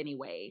kids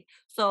anyway.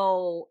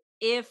 So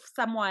if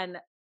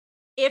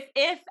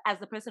as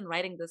the person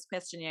writing this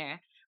questionnaire,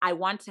 I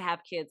want to have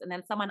kids, and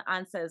then someone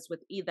answers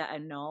with either a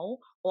no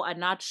or a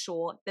not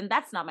sure, then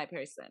that's not my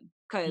person.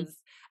 Mm. Because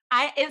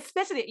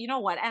especially, you know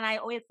what, and I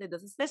always say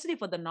this, especially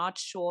for the not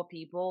sure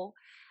people,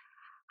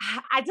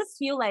 I just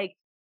feel like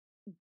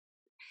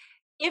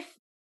if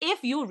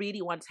if you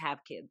really want to have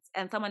kids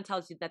and someone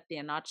tells you that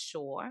they're not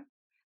sure,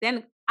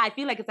 then I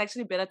feel like it's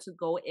actually better to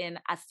go in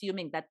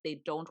assuming that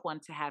they don't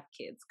want to have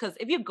kids. Because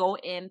if you go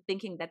in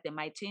thinking that they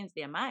might change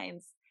their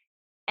minds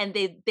and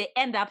they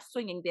end up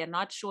swinging, they're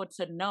not sure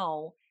to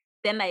know,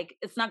 then like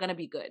it's not gonna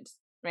be good,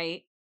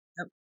 right?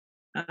 Yep.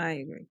 I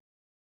agree.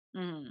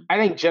 Mm-hmm. I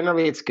think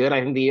generally it's good.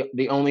 I think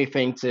the only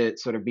thing to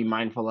sort of be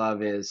mindful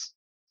of is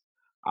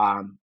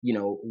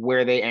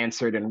where they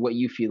answered and what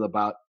you feel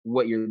about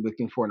what you're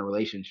looking for in a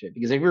relationship.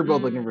 Because if you're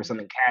both looking for Mm,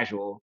 something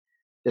casual,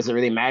 does it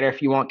really matter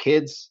if you want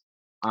kids?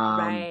 Um,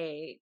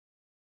 right.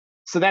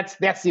 so that's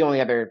the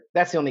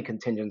only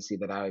contingency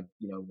that I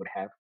would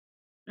have.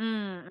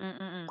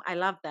 I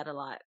love that a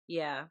lot.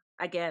 Yeah.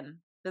 Again,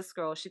 this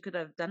girl, she could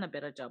have done a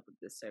better job with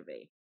this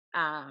survey.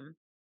 Um,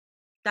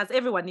 does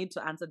everyone need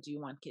to answer, do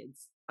you want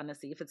kids?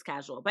 Honestly, if it's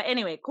casual. But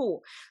anyway,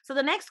 cool. So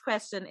the next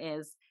question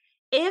is,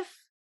 if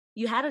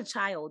you had a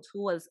child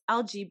who was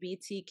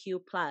LGBTQ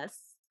plus,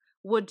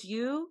 would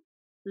you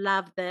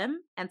love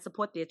them and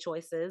support their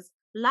choices,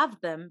 love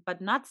them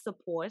but not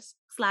support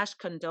 /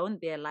 condone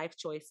their life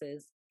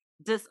choices,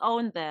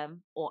 disown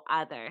them, or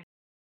other?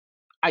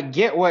 I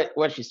get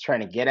what she's trying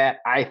to get at.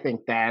 I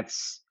think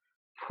that's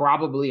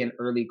probably an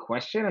early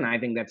question, and I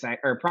think that's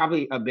or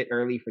probably a bit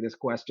early for this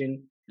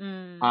question.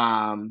 Mm.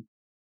 Um,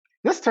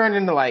 this turned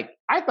into like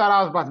I thought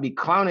I was about to be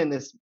clowning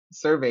this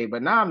survey,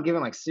 but now I'm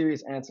giving like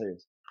serious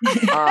answers.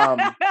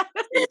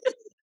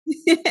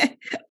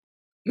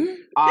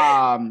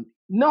 Um,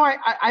 no,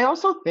 I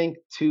also think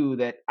too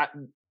that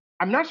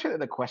I'm not sure that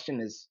the question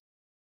is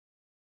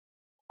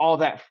all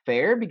that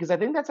fair because I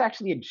think that's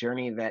actually a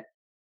journey that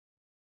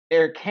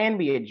there can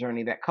be a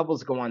journey that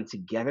couples go on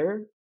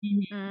together.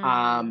 Mm.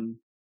 Um,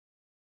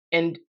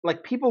 and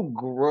like people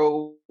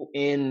grow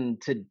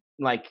into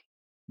like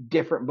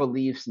different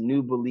beliefs,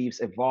 new beliefs,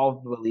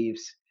 evolved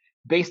beliefs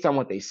based on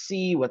what they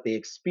see, what they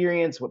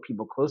experience, what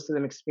people close to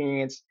them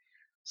experience.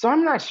 So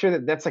I'm not sure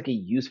that that's like a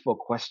useful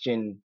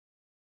question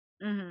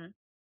Mhm.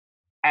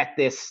 at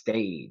this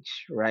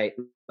stage, right?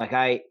 Like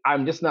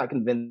I'm just not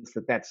convinced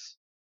that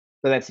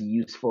that's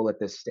useful at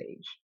this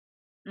stage.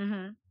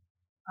 Mhm.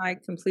 I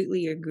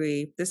completely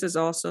agree. This is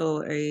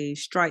also a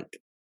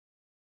strike.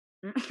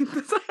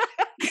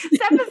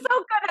 Steph is so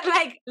good at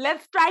like,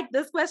 let's strike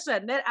this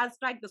question. Let us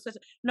strike this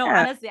question. No,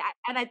 Yeah. honestly,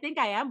 and I think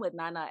I am with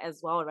Nana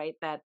as well, right?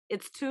 That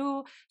it's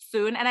too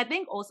soon. And I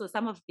think also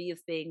some of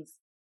these things,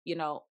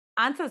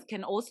 answers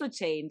can also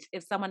change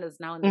if someone is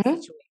now in the Hmm.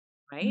 situation,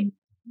 right?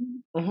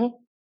 Hmm.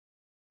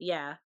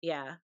 Yeah,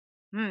 yeah.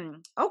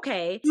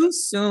 Okay. Too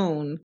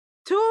soon.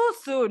 Too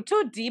soon,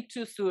 too deep,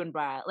 too soon,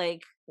 bruh.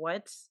 Like,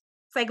 what?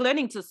 It's like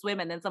learning to swim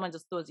and then someone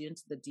just throws you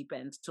into the deep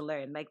end to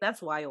learn. Like,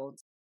 that's wild.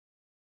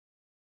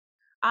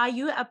 Are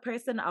you a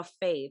person of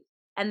faith?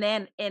 And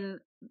then in,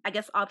 I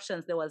guess,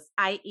 options, there was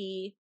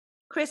i.e.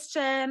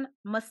 Christian,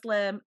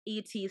 Muslim,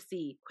 etc,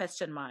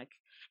 question mark.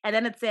 And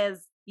then it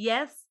says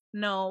yes,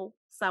 no,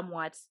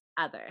 somewhat,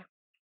 other.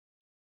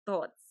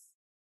 Thoughts?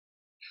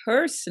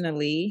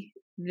 Personally,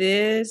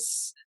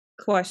 this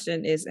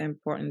question is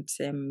important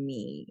to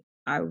me.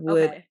 I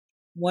would Okay.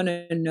 want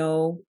to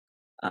know,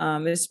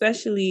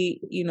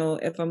 especially,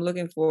 if I'm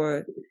looking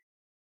for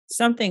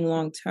something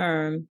long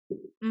term, I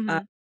Mm-hmm.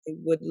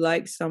 would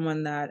like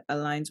someone that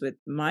aligns with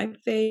my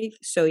faith.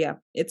 So yeah,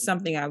 it's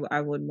something I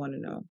would want to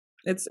know.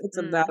 It's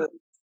a Mm. valid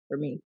for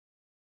me.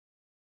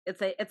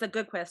 It's a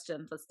good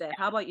question for Steph.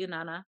 How about you,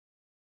 Nana?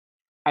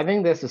 I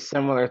think this is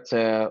similar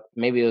to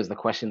maybe it was the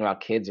question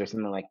about kids or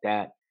something like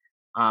that.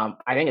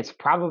 I think it's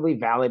probably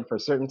valid for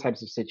certain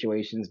types of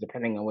situations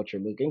depending on what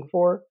you're looking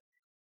for.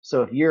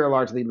 So if you're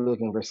largely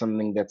looking for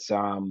something that's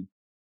uh,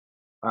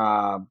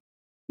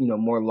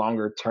 more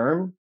longer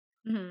term,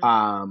 Mm-hmm.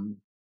 um,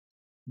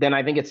 then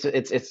I think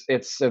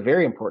it's a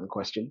very important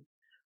question.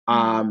 Mm-hmm.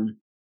 Um,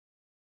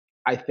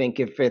 I think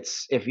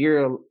if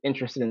you're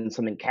interested in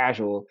something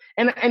casual,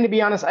 and to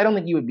be honest, I don't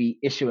think you would be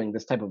issuing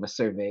this type of a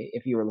survey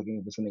if you were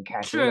looking for something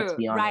casual. Let's True.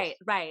 be Right,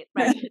 honest. right,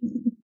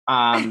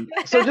 right.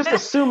 So just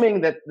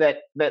assuming that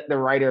the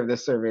writer of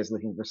this survey is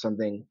looking for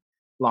something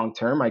long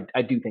term,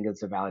 I do think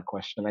it's a valid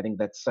question. I think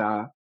that's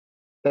I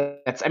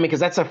mean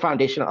because that's a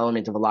foundational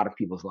element of a lot of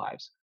people's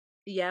lives.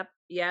 Yep,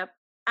 yep.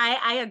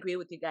 I agree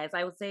with you guys.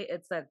 I would say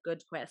it's a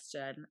good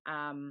question.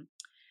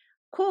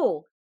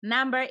 Cool.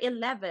 Number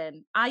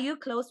 11. Are you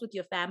close with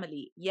your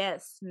family?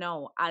 Yes,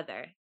 no,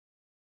 other.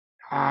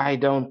 I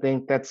don't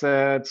think that's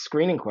a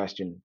screening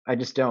question. I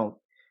just don't.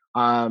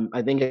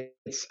 I think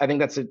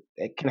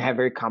it can have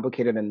very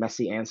complicated and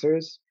messy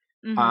answers.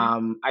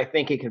 Mm-hmm. I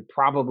think it could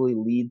probably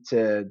lead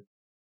to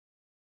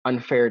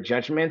unfair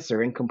judgments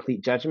or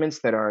incomplete judgments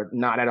that are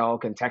not at all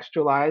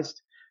contextualized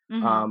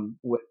Mm-hmm.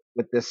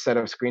 with this set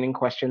of screening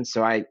questions.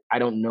 So I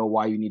don't know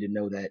why you need to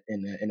know that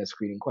in a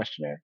screening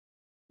questionnaire.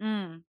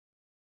 Mm.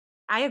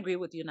 I agree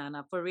with you,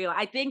 Nana, for real.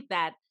 I think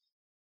that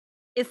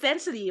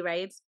essentially,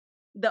 right,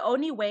 the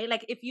only way,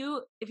 like if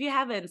you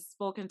haven't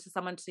spoken to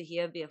someone to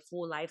hear their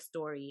full life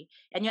story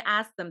and you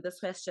ask them this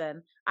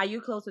question, are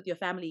you close with your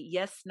family?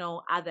 Yes,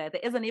 no, other.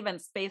 There isn't even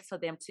space for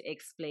them to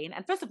explain.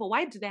 And first of all,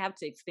 why do they have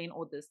to explain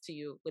all this to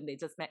you when they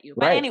just met you?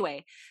 But Right.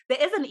 anyway, there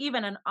isn't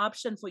even an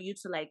option for you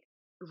to like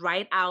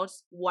write out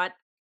what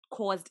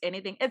caused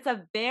anything. It's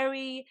a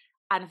very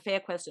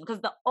unfair question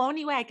because the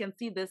only way I can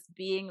see this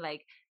being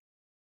like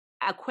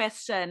a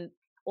question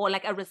or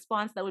like a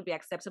response that would be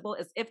acceptable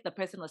is if the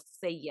person was to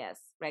say yes,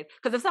 right?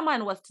 Because if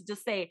someone was to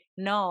just say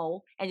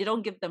no and you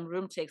don't give them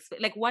room to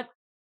explain, like what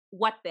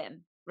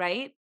then,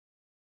 right?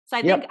 So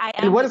I think Yep. I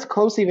And am what with does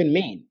close even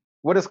mean?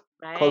 What does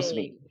close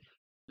right.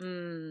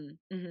 mean?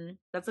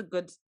 That's a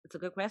good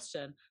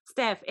question.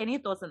 Steph, any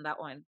thoughts on that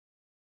one?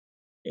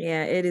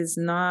 Yeah, it is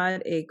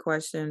not a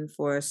question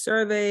for a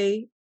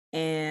survey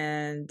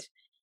and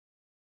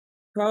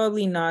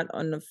probably not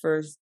on the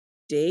first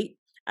date.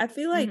 I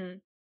feel Mm-hmm.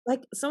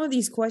 like some of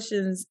these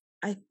questions,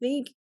 I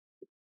think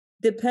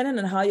depending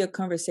on how your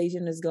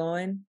conversation is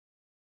going,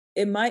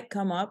 it might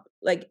come up.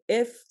 Like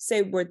if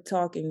say we're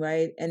talking,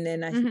 right? And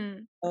then I Mm-hmm.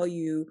 tell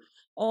you,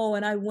 oh,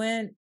 and I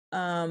went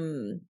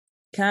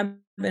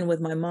camping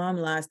with my mom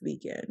last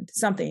weekend,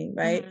 something,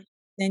 right? Mm-hmm.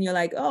 then you're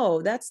like,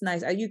 oh, that's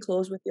nice. Are you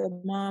close with your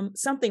mom?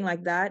 Something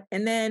like that.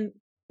 And then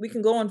we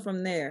can go on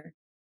from there.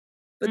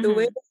 But the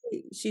way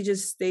she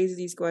just stays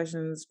these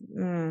questions,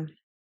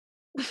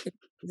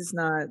 it's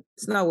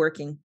not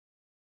working.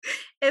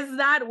 It's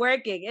not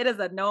working. It is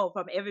a no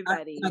from I'm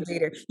everybody. not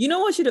later. You know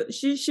what?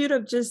 She should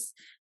have just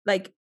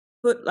like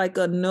put like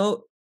a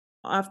note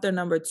after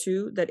number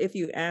 2 that if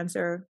you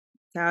answer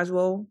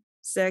casual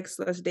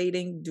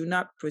sex/dating, do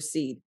not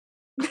proceed.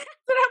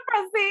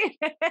 Proceed.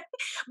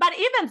 But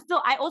even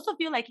still, I also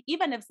feel like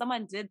even if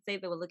someone did say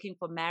they were looking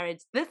for marriage,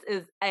 this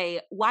is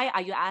why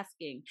are you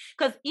asking?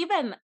 Because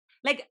even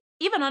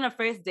on a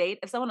first date,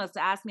 if someone was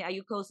to ask me, are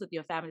you close with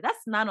your family?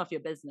 That's none of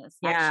your business,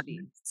 actually.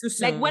 Too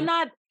soon. Like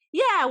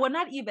we're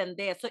not even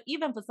there. So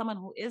even for someone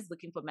who is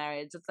looking for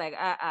marriage, it's like,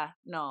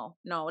 no.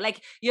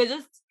 Like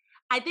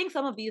I think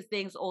some of these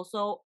things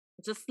also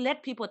just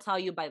let people tell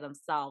you by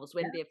themselves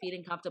when they're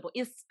feeling comfortable,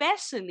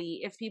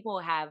 especially if people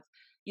have,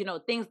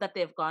 things that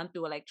they've gone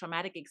through, or like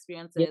traumatic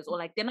experiences, or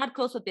like they're not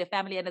close with their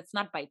family and it's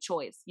not by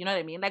choice. You know what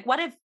I mean? Like what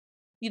if,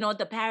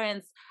 the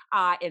parents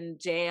are in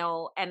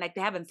jail and like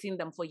they haven't seen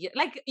them for years?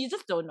 Like you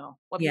just don't know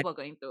what people are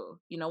going through,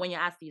 when you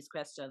ask these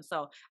questions.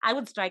 So I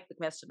would strike the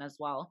question as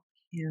well.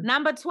 Yeah.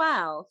 Number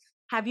 12,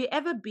 have you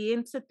ever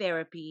been to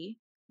therapy?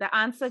 The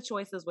answer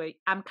choices were,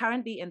 I'm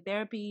currently in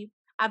therapy.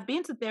 I've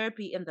been to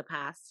therapy in the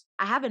past.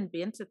 I haven't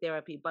been to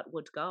therapy, but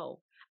would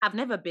go. I've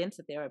never been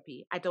to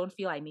therapy. I don't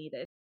feel I need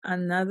it.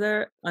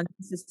 Another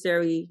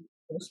unnecessary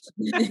question.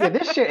 Yeah,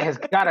 this shit has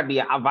got to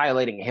be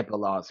violating HIPAA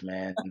laws,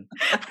 man.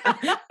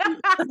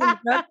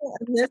 Another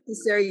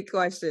unnecessary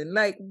question.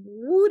 Like,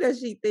 who does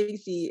she think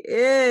she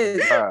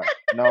is?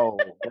 No.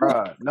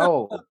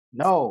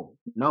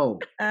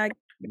 I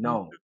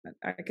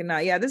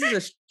cannot. Yeah, this is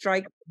a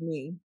strike for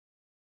me.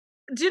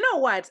 Do you know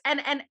what?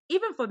 And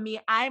even for me,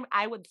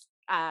 I would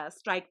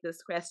strike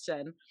this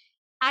question.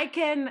 I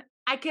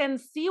can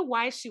see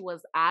why she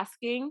was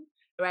asking,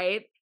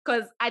 right?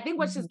 Because I think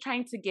what she's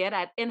trying to get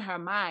at in her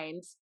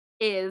mind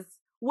is,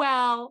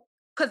 well,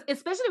 because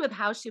especially with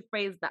how she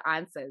phrased the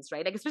answers,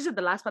 right? Like especially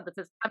the last part that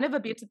says, I've never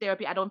been to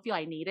therapy, I don't feel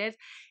I need it.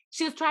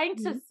 She's trying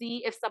to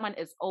see if someone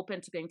is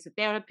open to going to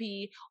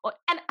therapy.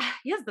 And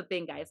here's the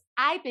thing, guys.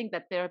 I think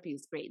that therapy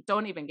is great.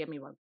 Don't even get me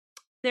wrong.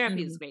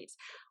 Therapy is great.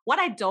 What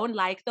I don't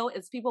like, though,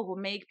 is people who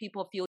make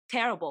people feel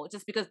terrible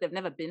just because they've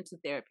never been to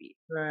therapy.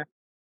 Right.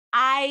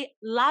 I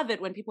love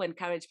it when people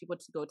encourage people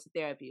to go to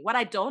therapy. What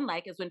I don't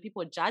like is when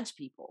people judge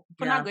people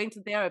for not going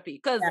to therapy.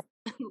 Because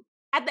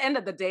at the end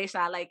of the day,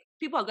 Sha, like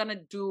people are going to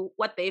do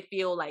what they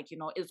feel like,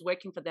 is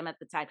working for them at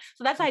the time.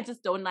 So that's why I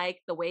just don't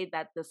like the way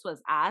that this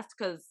was asked.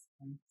 Because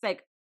it's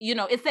like,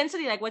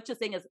 essentially like what you're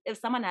saying is if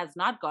someone has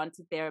not gone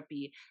to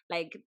therapy,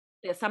 like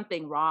there's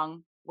something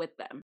wrong with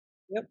them.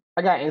 Yep.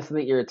 I got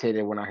instantly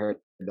irritated when I heard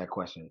that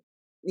question.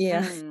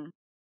 Yeah.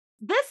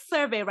 This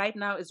survey right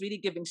now is really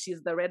giving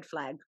she's the red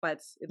flag, but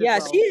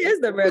she is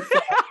the red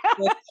flag.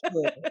 She's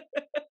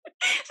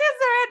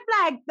the red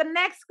flag. The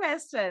next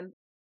question: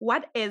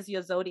 what is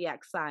your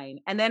zodiac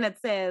sign? And then it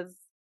says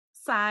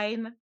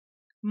sign,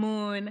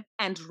 moon,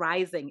 and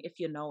rising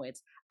if you know it.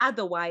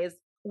 Otherwise,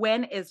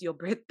 when is your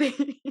birthday?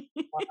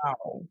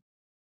 Wow.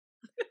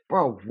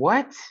 Bro,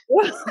 what?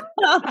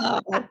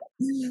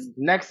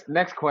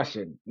 Next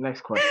question.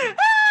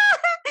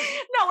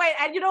 No, wait,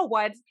 and you know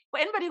what? For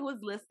anybody who's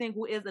listening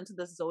who is into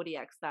this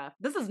zodiac stuff,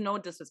 this is no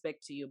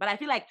disrespect to you, but I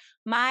feel like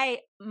my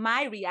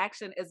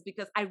reaction is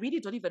because I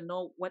really don't even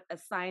know what a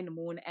sign,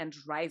 moon, and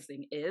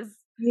rising is.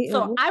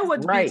 So I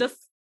would be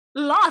just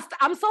lost.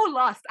 I'm so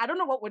lost. I don't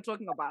know what we're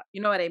talking about.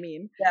 You know what I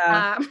mean?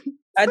 Yeah.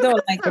 I don't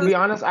like. To be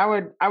honest, I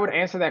would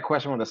answer that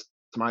question with a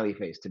smiley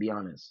face. To be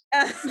honest.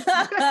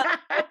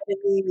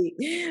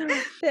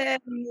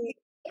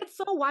 It's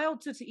so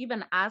wild to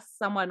even ask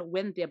someone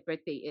when their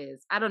birthday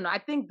is. I don't know. I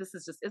think this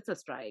is it's a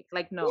strike.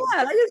 Like, no.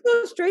 Yeah, like just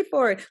go straight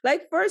for it.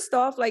 Like, first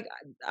off, like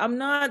I'm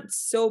not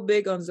so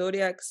big on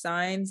zodiac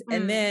signs,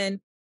 and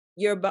then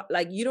you're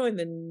like you don't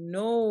even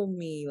know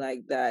me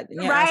like that.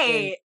 And you're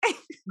asking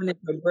when it's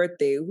your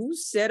birthday. Who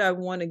said I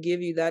want to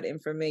give you that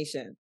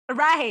information?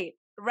 Right.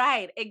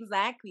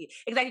 Exactly.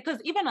 Because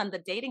even on the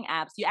dating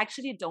apps, you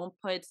actually don't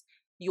put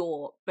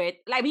your birth.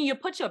 I mean, you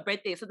put your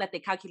birthday so that they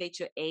calculate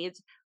your age,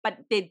 but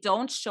they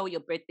don't show your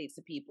birthday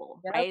to people,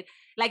 right?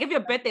 Like if your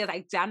birthday is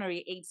like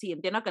January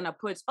 18th, they're not gonna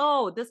put,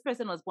 oh, this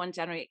person was born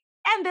January,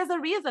 and there's a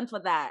reason for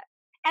that.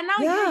 And now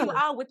here you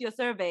are with your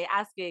survey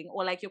asking,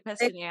 or like your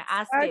questionnaire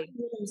asking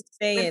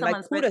when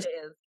someone's birthday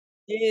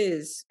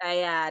is.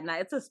 No,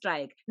 it's a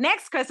strike.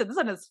 Next question. This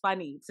one is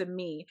funny to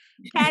me.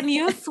 Can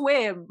you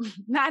swim?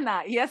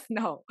 Nana, yes,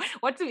 no.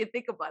 What do you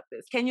think about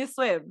this? Can you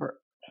swim?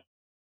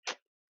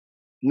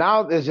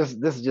 Now this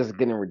is just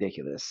getting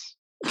ridiculous.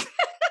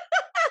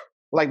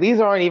 Like these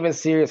aren't even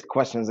serious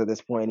questions at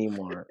this point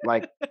anymore.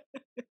 Like,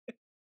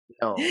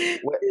 no.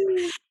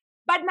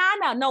 But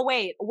Nana, no,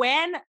 wait.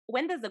 When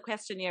there's a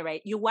questionnaire,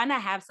 right? You want to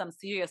have some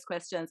serious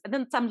questions and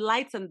then some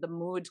lighten the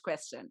mood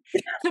question.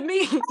 To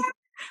me,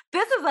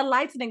 This is a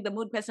lightening the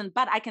mood question,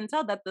 but I can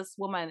tell that this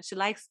woman, she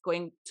likes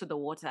going to the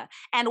water.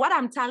 And what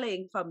I'm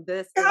telling from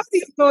this How is do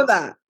you know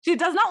that? she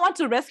does not want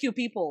to rescue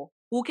people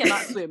who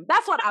cannot swim.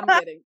 That's what I'm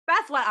getting.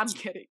 That's what I'm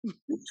getting.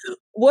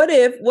 What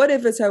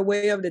if it's her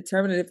way of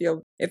determining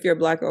if you're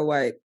black or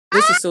white?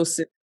 This is so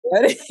simple.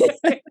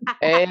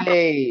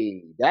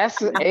 Hey,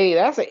 that's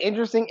an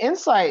interesting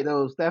insight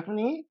though,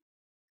 Stephanie.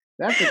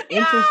 That's an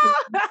interesting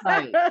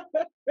insight.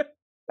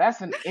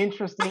 That's an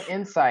interesting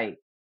insight.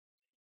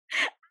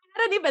 I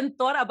hadn't even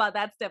thought about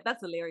that, Steph.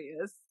 That's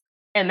hilarious.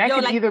 And that Yo,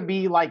 could like- either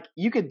be like,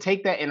 you could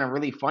take that in a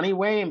really funny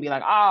way and be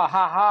like, ah,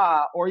 ha,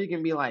 ha, or you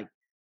can be like,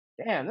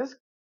 damn, this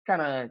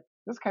kind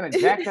of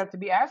jacked up to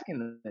be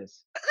asking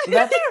this. So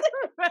that's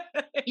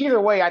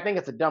either way. I think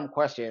it's a dumb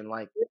question.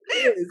 Like,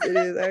 It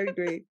is. I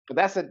agree. but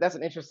that's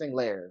an interesting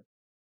layer.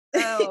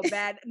 Oh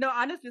man, no,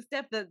 honestly,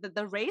 Steph,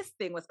 the race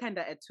thing was kind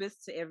of a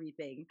twist to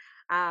everything.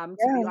 To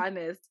be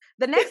honest,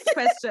 the next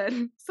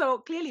question. So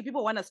clearly,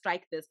 people want to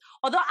strike this.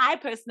 Although I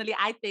personally,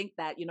 I think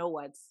that you know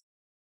what,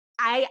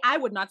 I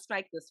would not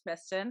strike this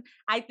question.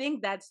 I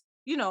think that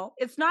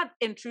it's not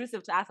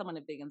intrusive to ask someone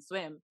if they can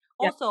swim.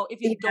 Yeah. Also, if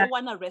you don't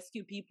want to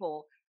rescue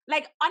people,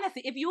 like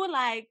honestly, if you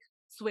like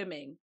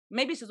swimming.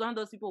 Maybe she's one of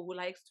those people who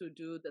likes to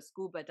do the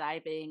scuba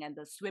diving and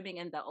the swimming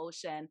in the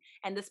ocean,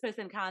 and this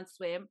person can't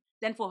swim.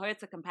 Then for her,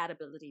 it's a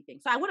compatibility thing.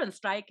 So I wouldn't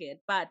strike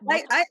it, but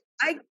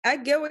I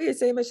get what you're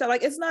saying, Michelle.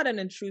 Like, it's not an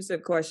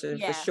intrusive question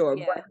for sure,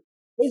 but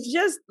it's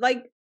just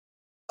like,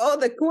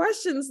 the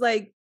questions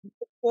like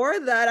before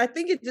that. I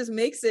think it just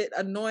makes it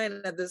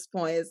annoying at this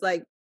point. It's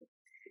like,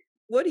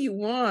 what do you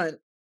want?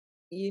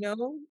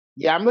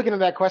 Yeah, I'm looking at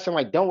that question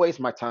like, don't waste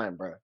my time,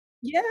 bro.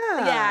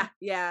 Yeah.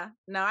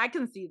 No, I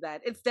can see that.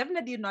 It's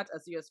definitely not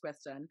a serious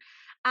question.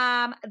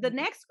 The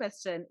next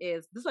question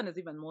is, this one is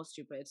even more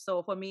stupid.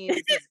 So for me,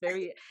 this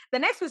is the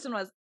next question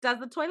was, does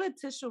the toilet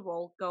tissue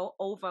roll go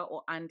over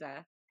or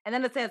under? And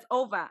then it says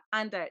over,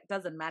 under,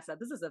 doesn't matter.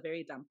 This is a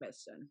very dumb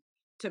question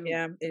to me.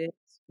 Yeah, it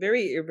is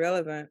very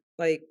irrelevant.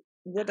 Like,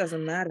 what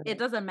doesn't matter? It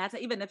doesn't matter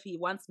even if he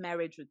wants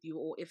marriage with you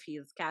or if he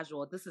is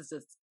casual. This is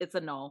it's a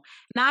no.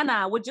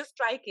 Nana, would you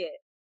strike it?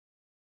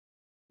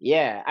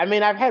 Yeah, I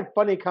mean, I've had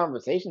funny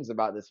conversations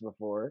about this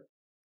before.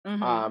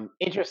 Mm-hmm.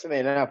 Interestingly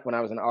enough, when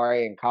I was an RA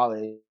in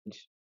college,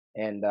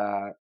 and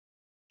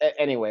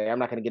anyway, I'm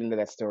not going to get into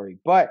that story,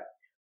 but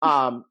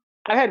I've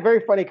had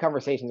very funny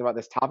conversations about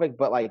this topic.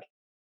 But like,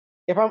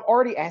 if I'm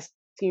already asking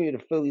you to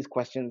fill these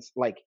questions,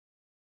 like,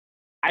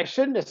 I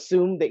shouldn't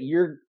assume that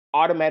you're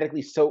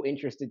automatically so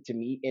interested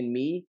in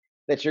me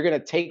that you're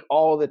going to take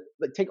all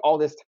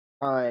this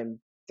time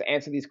to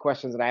answer these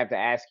questions that I have to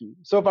ask you.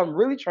 So if I'm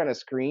really trying to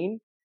screen,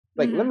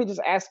 like, let me just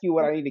ask you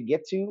what I need to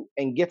get to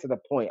and get to the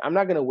point. I'm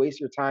not going to waste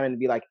your time and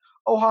be like,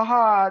 oh,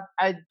 haha,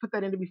 I put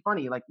that in to be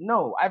funny. Like,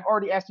 no, I've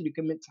already asked you to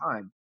commit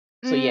time.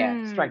 So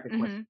yeah, strike the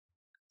question.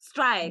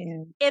 Strike.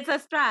 Yeah. It's a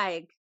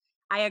strike.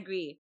 I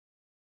agree.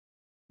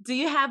 Do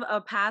you have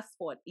a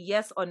passport?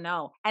 Yes or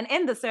no? And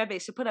in the survey,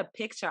 she put a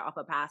picture of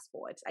a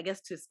passport, I guess,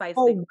 to spice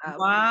things up.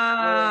 Wow.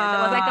 Yeah,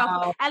 there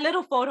was like a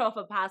little photo of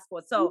a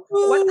passport. So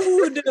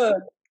rude.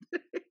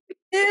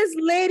 This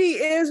lady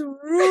is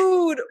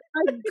rude.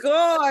 Oh my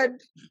God.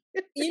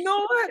 You know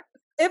what?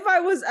 If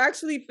I was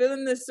actually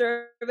filling this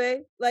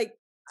survey, like,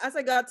 as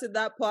I got to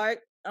that part,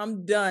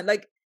 I'm done.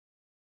 Like,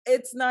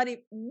 it's not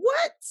even,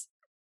 what?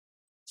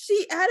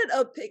 She added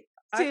a pic.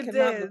 She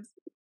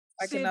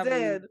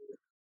did.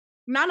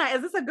 Nana,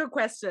 is this a good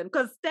question?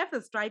 Because Steph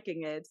is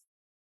striking it.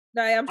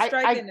 No, I'm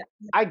striking it.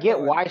 I get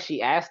why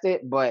she asked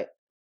it, but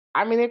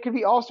I mean, it could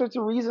be all sorts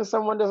of reasons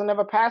someone doesn't have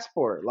a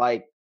passport.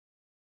 Like,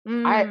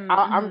 I'm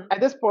at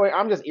this point,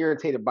 I'm just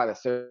irritated by the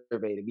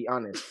survey, to be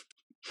honest.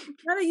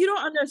 Nana, you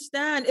don't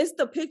understand. It's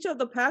the picture of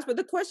the passport.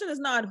 The question is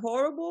not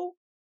horrible,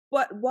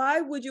 but why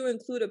would you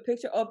include a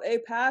picture of a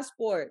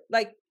passport?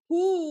 Like,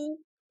 who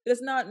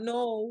does not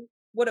know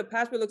what a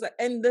passport looks like?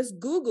 And this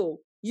Google,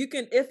 you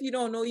can, if you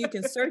don't know, you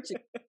can search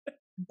it.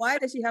 Why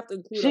does she have to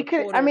include a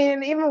photo? I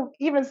mean,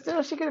 even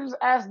still, she could have just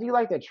asked, do you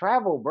like to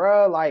travel,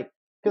 bro? Like,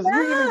 because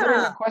you're even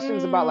getting the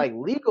questions about like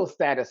legal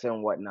status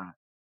and whatnot.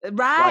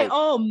 Right. Like,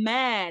 oh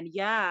man,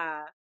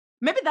 yeah.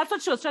 Maybe that's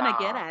what she was trying to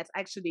get at,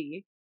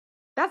 actually.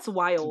 That's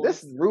wild.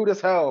 This is rude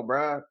as hell,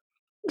 bro.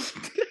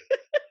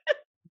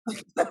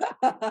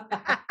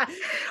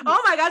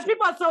 Oh my gosh,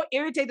 people are so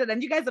irritated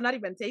and you guys are not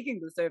even taking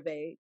the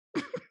survey.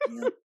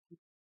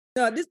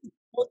 No, this is the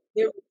most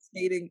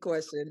irritating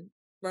question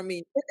for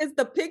me. It's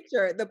the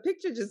picture. The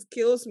picture just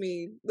kills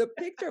me. The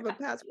picture of a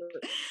passport.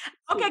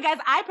 Okay, guys,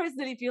 I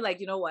personally feel like,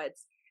 you know what?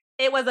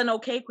 It was an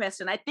okay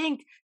question. I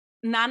think,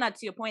 Nana, to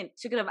your point,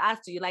 she could have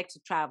asked, do you like to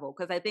travel?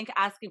 Because I think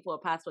asking for a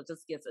passport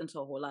just gets into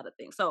a whole lot of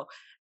things. So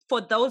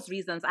for those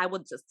reasons, I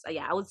would just,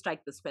 I would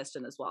strike this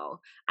question as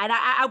well. And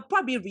I'll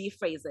probably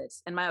rephrase it,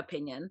 in my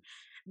opinion.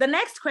 The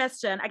next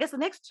question, I guess the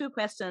next two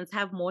questions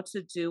have more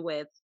to do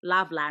with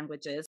love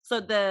languages.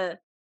 So the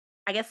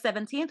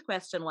 17th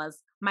question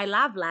was, my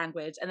love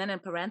language, and then in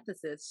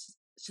parentheses,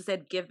 she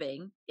said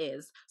giving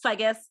is. So I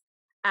guess,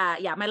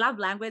 my love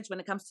language when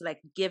it comes to like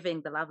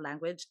giving the love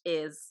language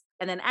is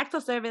And then acts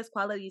of service,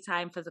 quality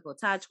time, physical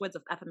touch, words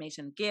of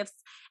affirmation, gifts.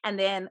 And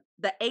then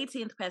the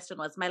 18th question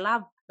was, my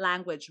love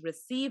language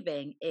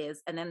receiving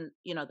is, and then,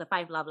 the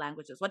 5 love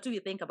languages. What do you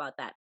think about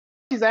that?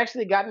 She's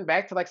actually gotten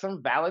back to like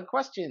some valid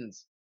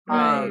questions.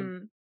 Right.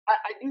 Mm,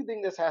 I do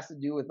think this has to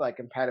do with like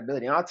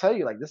compatibility. And I'll tell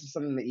you, like, this is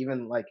something that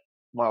even like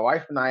my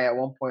wife and I at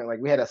one point, like,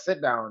 we had a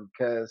sit down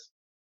because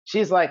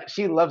she's like,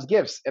 she loves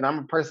gifts. And I'm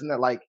a person that,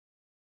 like,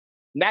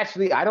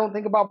 naturally, I don't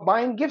think about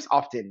buying gifts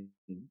often,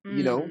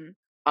 you know?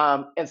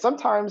 mm, And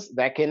sometimes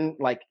that can,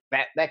 like,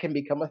 that can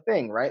become a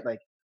thing, right? Like,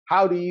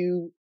 how do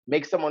you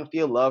make someone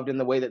feel loved in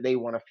the way that they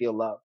want to feel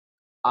loved?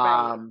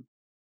 right. Um,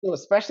 so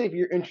especially if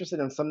you're interested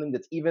in something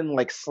that's even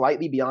like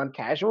slightly beyond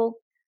casual,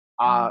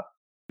 Mm, uh,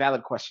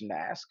 valid question to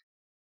ask.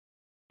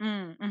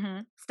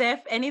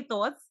 Steph, any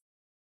thoughts?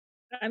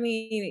 I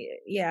mean,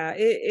 yeah,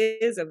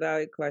 it is a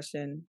valid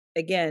question.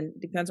 Again,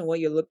 depends on what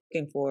you're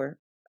looking for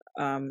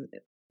um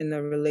in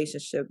the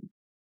relationship.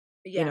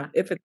 Yeah.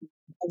 If it's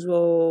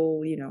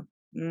casual,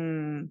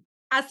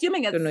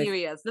 Assuming don't it's know if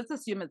serious. Let's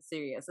assume it's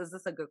serious. Is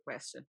this a good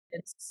question?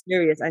 it's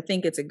serious. I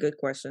think it's a good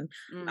question.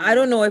 I Mm,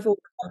 don't know if it would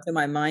come to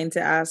my mind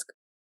to ask,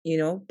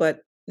 but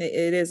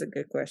it is a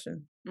good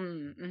question.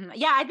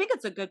 Yeah, I think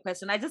it's a good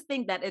question. I just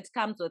think that it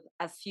comes with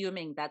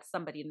assuming that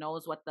somebody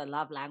knows what the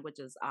love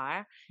languages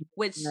are,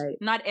 which Right.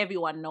 not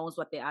everyone knows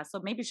what they are. So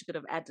maybe she could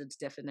have added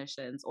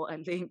definitions or a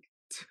link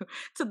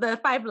to the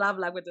 5 love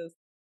languages.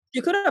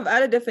 She could have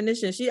added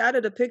definition. She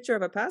added a picture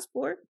of a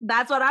passport.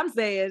 That's what I'm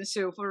saying,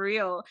 Shu, for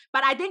real.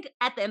 But I think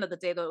at the end of the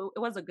day, though, it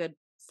was a good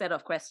set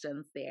of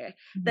questions there.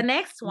 The Mhm.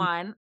 next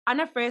one, on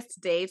a first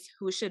date,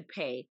 who should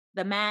pay?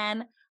 The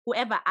man,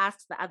 whoever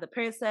asks the other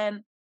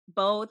person,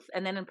 both,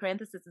 and then in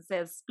parentheses it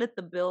says split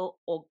the bill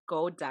or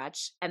go Dutch.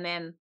 And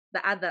then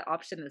the other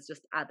option is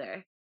just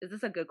other. Is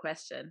this a good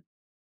question?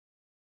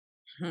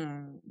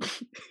 Hmm.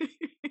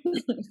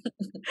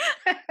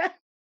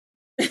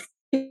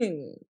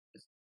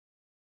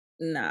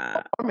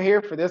 Nah. I'm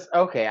here for this.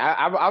 Okay,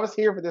 I was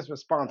here for this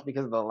response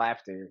because of the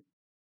laughter.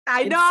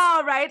 I It,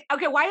 know, right?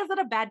 Okay, why is it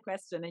a bad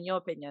question in your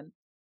opinion?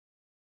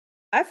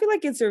 I feel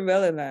like it's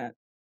irrelevant.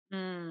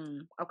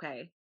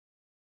 Okay.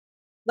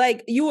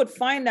 Like you would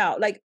find out.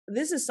 Like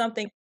this is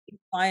something you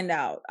find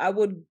out.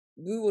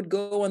 We would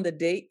go on the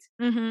date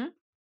Mm-hmm.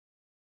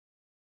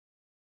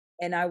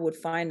 and I would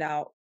find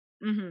out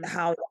Mm-hmm.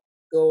 how to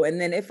go. And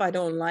then if I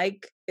don't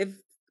like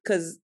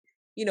because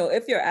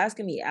if you're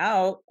asking me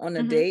out on a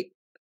Mm-hmm. date,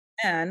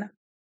 and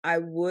I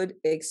would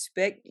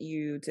expect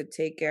you to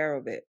take care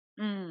of it.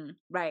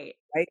 Right.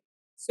 Right.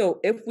 So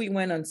if we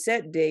went on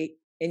set date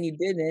and you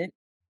didn't,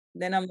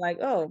 then I'm like,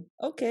 oh,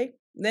 okay.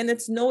 Then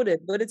it's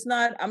noted. But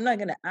I'm not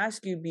gonna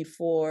ask you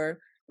before.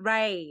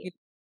 Right. you-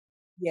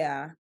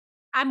 Yeah.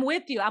 I'm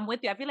with you. I'm with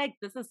you. I feel like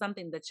this is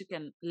something that you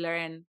can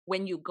learn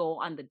when you go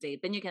on the date.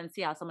 Then you can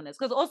see how someone is.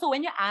 Because also,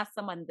 when you ask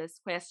someone this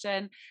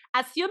question,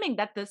 assuming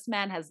that this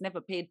man has never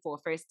paid for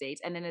a first date,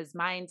 and in his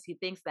mind, he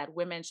thinks that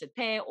women should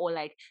pay or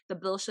like the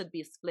bill should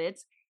be split,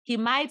 he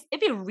might, if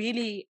he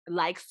really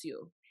likes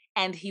you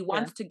and he Yeah.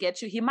 wants to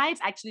get you, he might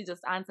actually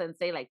just answer and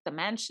say, like, the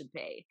man should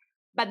pay.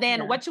 But then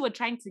Yeah. what you were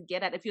trying to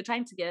get at, if you're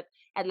trying to get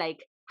at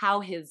like how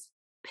his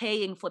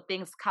paying for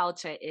things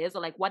culture is,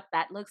 or like what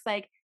that looks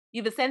like,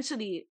 you've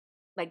essentially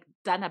like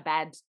done a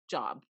bad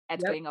job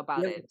at Yep. going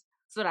about Yep. it.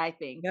 That's what I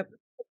think. Yep.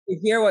 To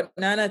hear what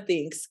Nana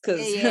thinks,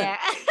 because Yeah.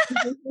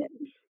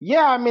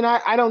 yeah, I mean,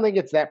 I don't think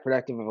it's that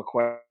productive of a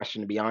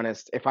question to be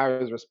honest. If I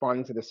was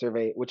responding to the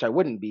survey, which I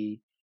wouldn't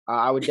be,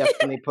 I would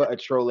definitely put a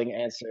trolling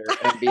answer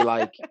and be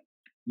like,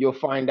 "You'll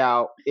find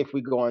out if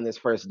we go on this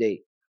first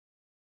date."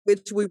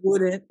 which we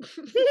wouldn't.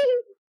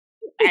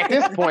 At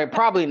this point,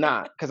 probably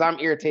not, because I'm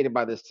irritated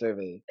by this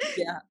survey.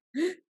 Yeah.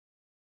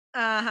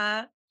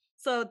 Uh-huh.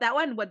 So that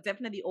one was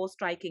definitely all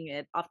striking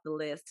it off the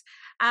list.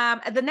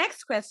 The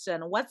next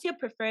question, what's your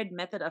preferred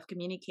method of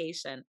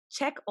communication?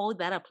 Check all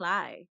that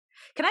apply.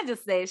 Can I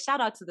just say,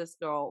 shout out to this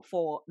girl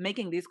for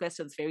making these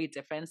questions very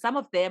different. Some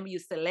of them you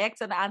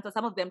select an answer,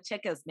 some of them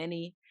check as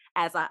many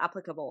as are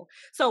applicable.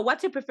 So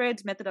what's your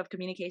preferred method of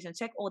communication?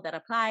 Check all that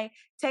apply.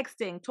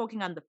 Texting,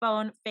 talking on the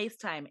phone,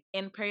 FaceTime,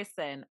 in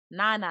person.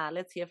 Nana,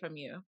 let's hear from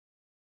you.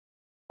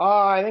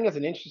 I think it's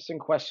an interesting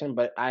question,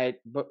 but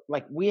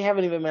like we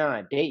haven't even been on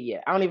a date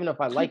yet. I don't even know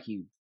if I like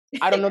you.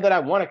 I don't know that I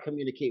want to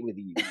communicate with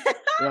you. You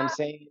know what I'm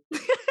saying?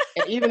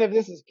 And even if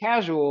this is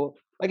casual,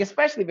 like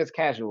especially if it's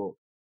casual,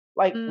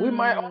 like we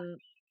might all Mm,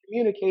 be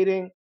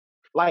communicating,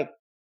 like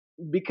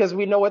because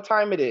we know what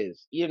time it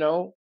is.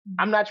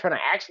 I'm not trying to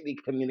actually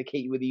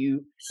communicate with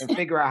you and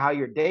figure out how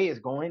your day is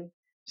going.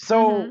 So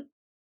mm-hmm.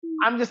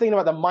 I'm just thinking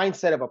about the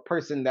mindset of a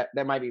person that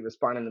might be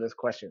responding to this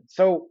question.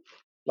 So,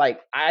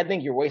 like, I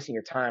think you're wasting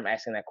your time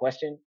asking that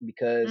question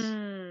because,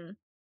 Mm,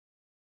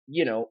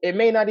 it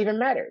may not even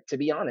matter, to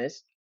be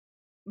honest.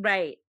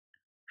 right.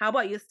 How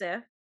about you,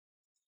 Steph?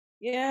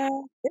 Yeah,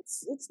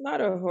 it's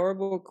not a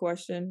horrible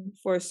question.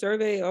 For a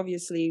survey,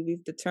 obviously,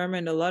 we've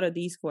determined a lot of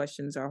these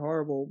questions are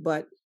horrible,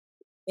 but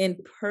in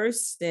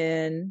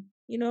person,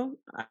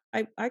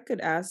 I could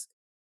ask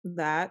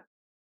that.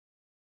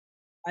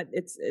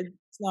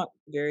 It's not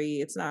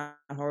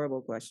a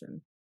horrible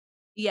question.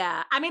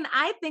 Yeah, I mean,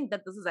 I think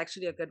that this is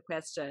actually a good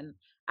question.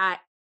 I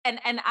and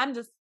I'm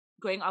just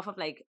going off of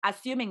like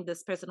assuming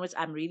this person, which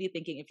I'm really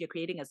thinking if you're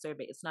creating a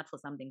survey, it's not for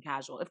something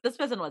casual. If this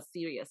person was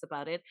serious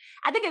about it,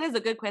 I think it is a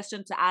good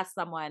question to ask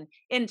someone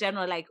in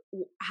general, like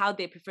how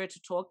they prefer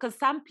to talk, because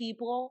some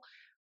people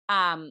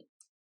um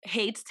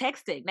hate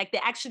texting, like they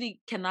actually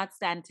cannot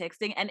stand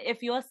texting. And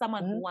if you're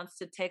someone who Mhm. wants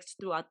to text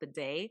throughout the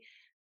day,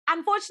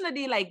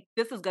 unfortunately, like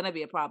this is gonna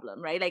be a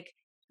problem, right? Like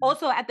Mhm.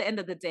 also at the end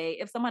of the day,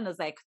 if someone is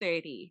like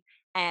 30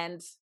 and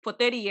for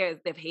 30 years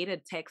they've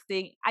hated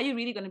texting, are you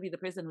really gonna be the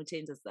person who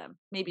changes them?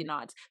 Maybe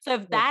not. So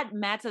if Yeah. that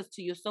matters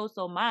to you so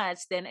much,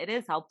 then it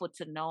is helpful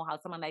to know how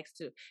someone likes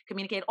to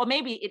communicate. Or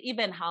maybe it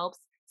even helps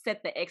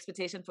set the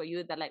expectation for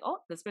you that like, oh,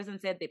 this person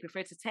said they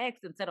prefer to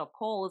text instead of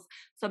calls.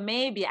 So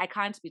maybe I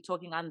can't be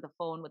talking on the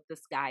phone with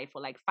this guy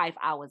for like 5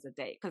 hours a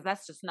day, because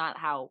that's just not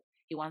how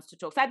he wants to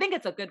talk. So I think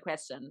it's a good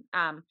question.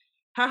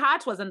 Her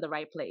heart was in the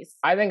right place.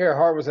 I think her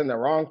heart was in the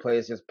wrong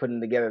place just putting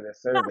together the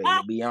survey,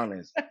 to be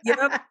honest.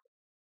 Yep.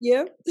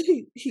 Yep.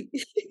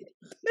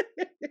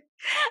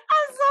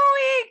 I'm so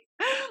weak.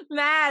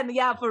 Man,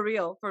 yeah, for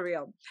real, for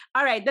real.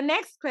 All right, the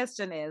next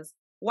question is,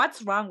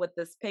 what's wrong with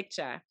this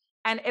picture?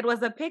 And it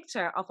was a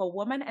picture of a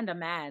woman and a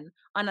man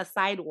on a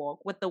sidewalk,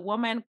 with the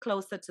woman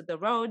closer to the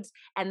road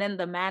and then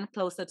the man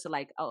closer to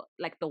like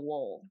the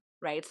wall,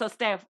 right? So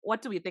Steph,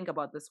 what do we think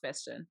about this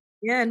question?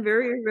 Yeah, and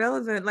very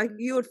irrelevant. Like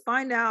you would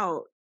find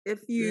out if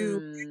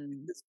you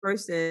Mm. this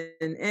person,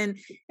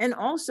 and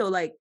also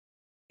like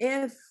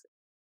if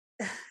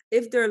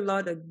there are a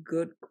lot of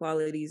good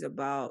qualities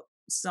about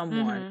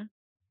someone, Mm-hmm.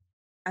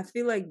 I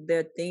feel like there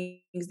are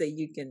things that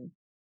you can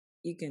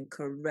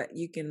correct,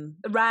 you can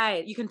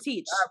Right. You can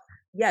teach.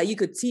 yeah, you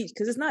could teach,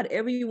 because it's not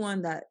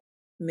everyone that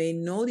may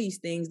know these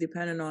things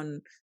depending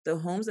on the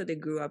homes that they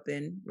grew up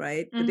in,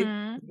 right? But they're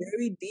Mm-hmm.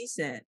 very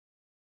decent,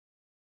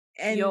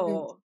 and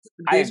Yo.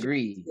 I they should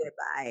agree. get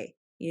by,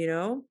 you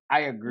know?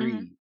 I Mm-hmm.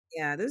 agree.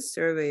 Yeah, this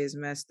survey is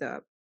messed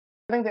up.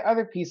 I think the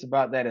other piece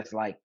about that is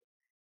like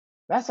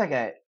that's like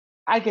a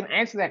I can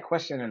answer that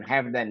question and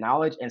have that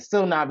knowledge and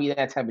still not be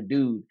that type of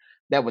dude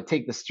that would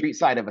take the street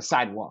side of a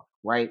sidewalk,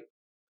 right?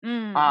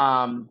 Mm.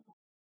 Um,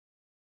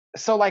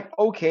 so like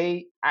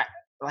okay, I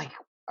like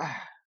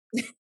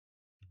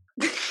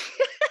Do you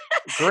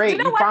great.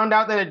 know You what? found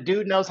out that a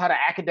dude knows how to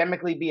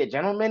academically be a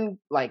gentleman.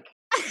 Like,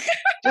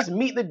 just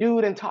meet the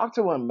dude and talk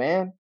to him,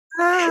 man.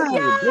 Ah, This is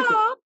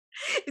ridiculous.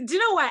 Do you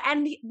know what?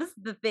 And this is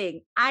the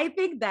thing. I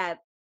think that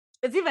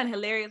it's even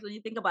hilarious when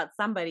you think about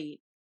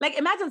somebody. Like,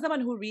 imagine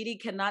someone who really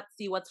cannot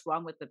see what's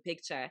wrong with the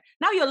picture.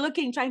 Now you're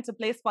looking, trying to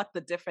place spot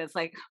the difference.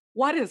 Like,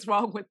 what is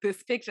wrong with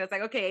this picture? It's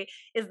like, okay,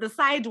 is the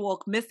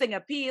sidewalk missing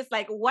a piece?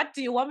 Like, what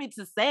do you want me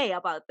to say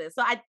about this?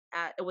 So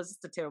it was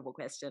just a terrible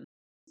question.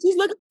 she's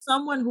looking for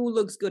someone who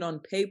looks good on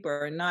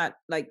paper and not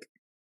like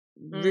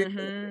really.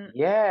 Mm-hmm.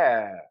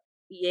 Yeah.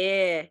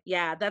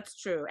 Yeah, that's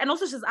true. And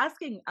also, she's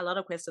asking a lot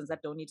of questions that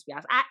don't need to be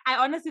asked. I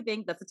honestly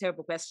think that's a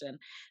terrible question.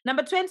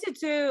 Number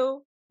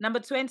 22, number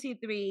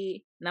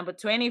 23, number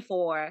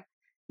 24.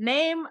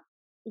 Name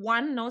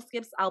one No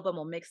Skips album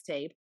or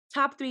mixtape.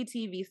 Top three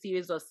TV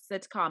series or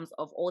sitcoms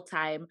of all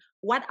time.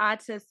 What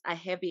artists are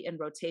heavy in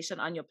rotation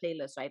on your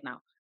playlist right now?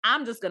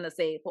 I'm just going to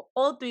say for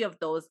all three of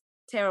those,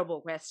 terrible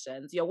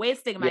questions. You're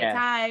wasting my Yeah.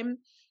 time.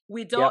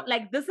 We don't Yep.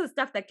 like, this is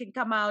stuff that can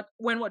come out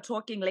when we're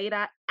talking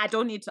later. I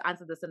don't need to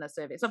answer this in a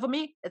survey. So for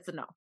me, it's a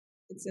no.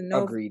 It's a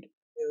no. Agreed.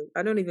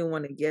 I don't even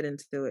want to get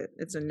into it.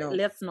 It's a no.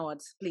 Let's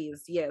not,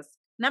 please. Yes.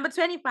 Number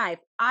 25.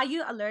 Are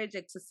you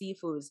allergic to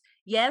seafoods?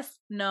 Yes,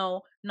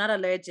 no, not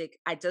allergic.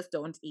 I just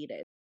don't eat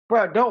it.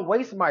 Bro, don't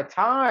waste my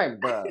time,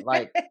 bro.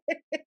 Like,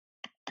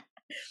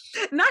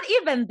 Not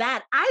even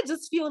that. I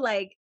just feel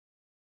like,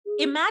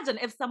 imagine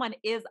if someone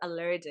is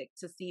allergic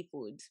to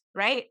seafood,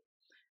 right?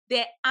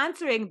 They're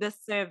answering this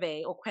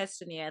survey or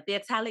questionnaire. They're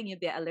telling you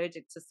they're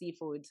allergic to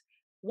seafood.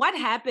 What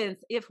happens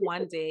if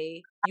one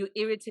day you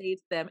irritate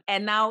them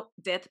and now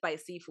death by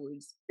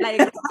seafood? Like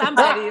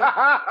somebody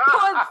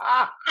puts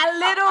a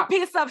little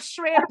piece of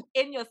shrimp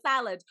in your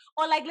salad.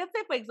 Or like, let's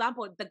say, for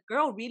example, the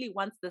girl really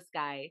wants this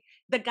guy.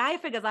 The guy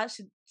figures out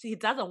he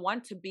doesn't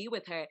want to be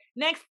with her.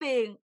 Next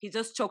thing, he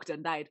just choked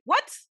and died.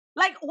 What?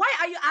 Like, why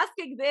are you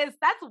asking this?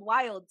 That's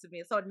wild to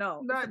me. So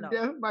no, it's a not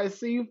no. death by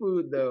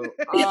seafood though.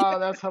 Oh,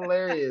 that's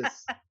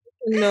hilarious.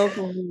 No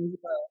for me.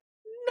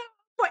 No,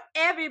 for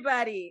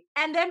everybody.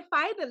 And then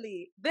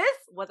finally, this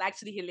was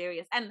actually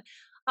hilarious. And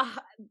uh,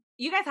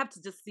 you guys have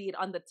to just see it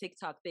on the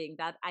TikTok thing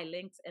that I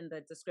linked in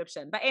the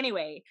description. But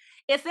anyway,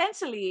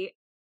 essentially,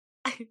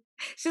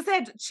 she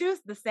said, choose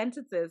the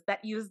sentences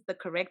that use the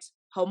correct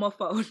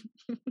homophone.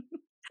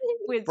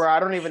 Which, Bro, I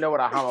don't even know what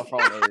a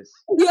homophone is.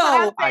 Yo,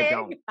 I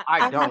don't.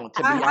 I don't,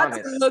 to I be had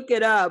honest. to look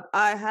it up.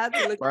 I had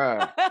to look.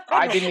 Bro,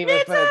 I didn't even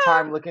Me spend the too.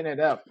 time looking it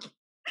up.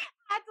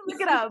 I had to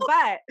look it up,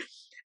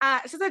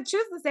 but she said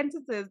choose the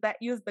sentences that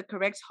use the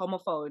correct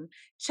homophone.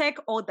 Check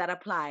all that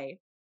apply.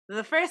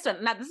 The first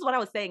one, now this is what I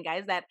was saying,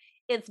 guys, that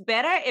it's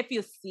better if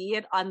you see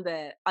it on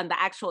the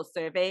actual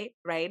survey,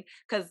 right?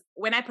 Because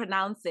when I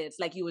pronounce it,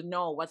 like you would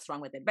know what's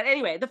wrong with it. But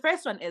anyway, the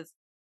first one is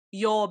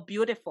you're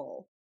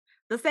beautiful.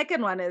 The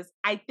second one is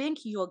I think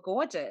you're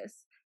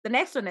gorgeous. The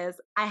next one is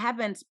I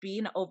haven't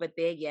been over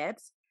there yet.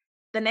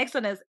 The next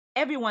one is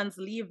everyone's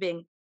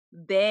leaving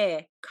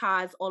their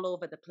cars all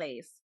over the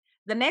place.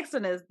 The next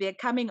one is they're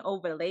coming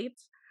over late.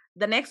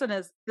 The next one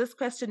is this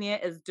questionnaire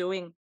is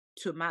doing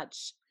too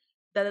much.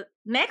 The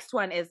next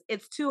one is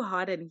it's too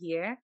hot in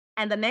here.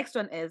 And the next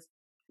one is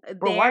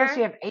Bro, why does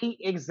she have 8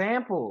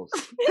 examples?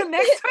 the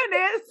next one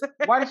is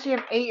Why does she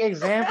have 8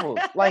 examples?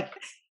 Like,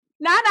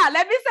 no,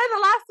 let me say the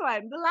last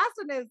one. The last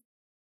one is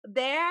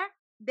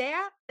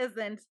there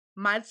isn't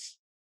much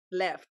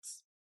left.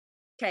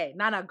 Okay,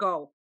 Nana,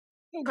 go.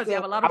 Because you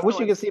have a lot of I wish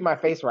you could see my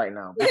face right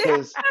now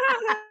because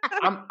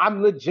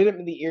I'm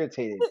legitimately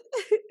irritated.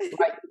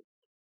 Like,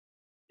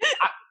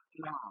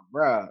 nah,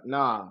 bruh,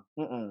 nah.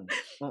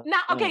 Now,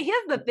 okay,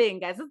 here's the thing,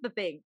 guys. This is the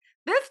thing.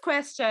 This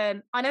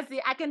question,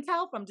 honestly, I can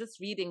tell from just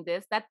reading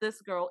this that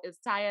this girl is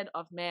tired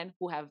of men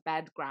who have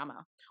bad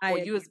grammar or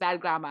use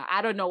bad grammar.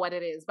 I don't know what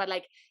it is, but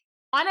like,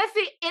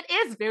 honestly, it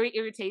is very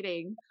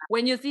irritating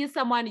when you see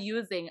someone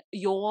using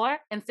your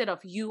instead of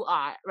you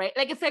are, right?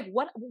 Like, it's like,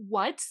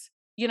 what?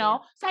 You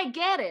know? So I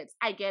get it.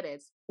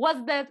 Was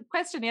the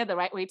questionnaire the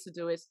right way to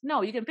do it?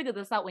 No, you can figure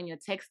this out when you're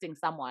texting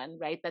someone,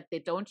 right? That they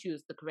don't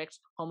use the correct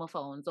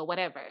homophones or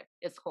whatever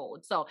it's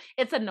called. So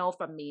it's a no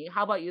from me.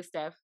 How about you,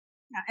 Steph?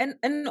 Yeah,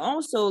 and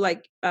also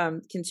like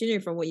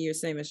continuing from what you're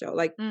saying, Michelle,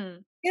 like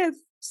if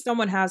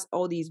someone has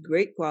all these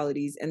great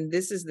qualities and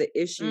this is the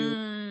issue,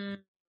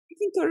 you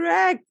can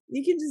correct,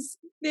 you can just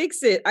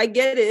fix it. I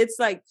get it. It's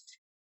like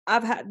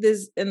I've had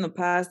this in the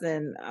past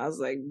and I was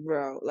like,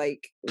 bro,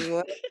 like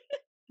what?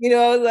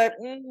 Like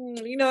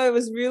it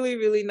was really,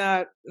 really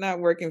not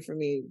working for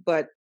me.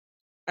 But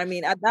I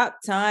mean, at that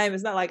time,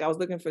 it's not like I was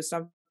looking for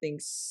something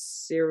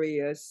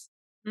serious.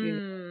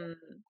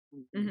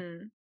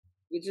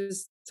 We're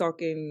just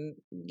talking,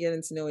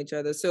 getting to know each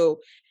other. So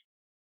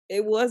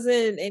it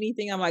wasn't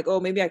anything I'm like, oh,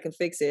 maybe I can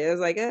fix it. It was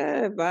like,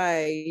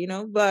 bye,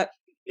 but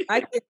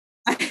I can,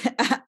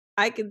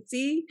 I can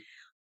see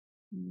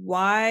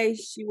why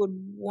she would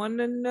want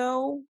to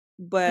know,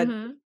 but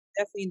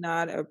definitely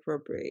not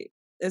appropriate.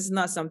 It's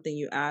not something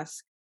you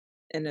ask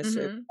in a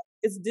survey.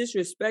 It's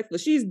disrespectful.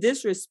 She's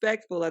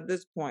disrespectful at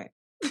this point.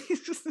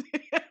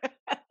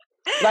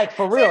 Like,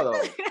 for real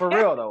though.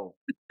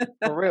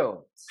 For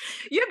real.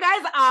 You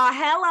guys are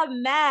hella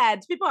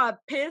mad. People are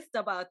pissed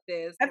about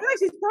this. I feel like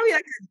she's probably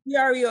like a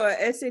GRE or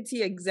a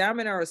SAT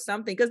examiner or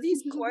something, because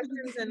these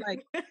questions and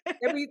like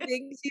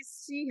everything,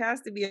 she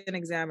has to be an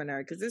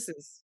examiner, because this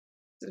is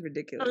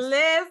ridiculous.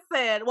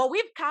 Listen, well,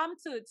 we've come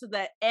to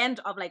the end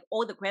of like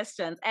all the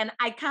questions, and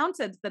I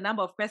counted the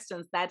number of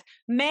questions that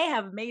may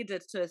have made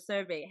it to a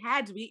survey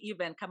had we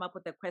even come up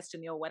with a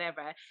questionnaire or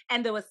whatever,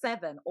 and there were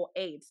 7 or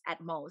 8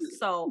 at most.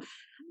 So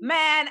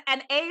man,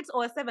 an 8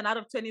 or 7 out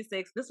of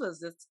 26, this was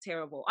just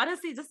terrible.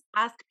 Honestly, just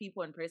ask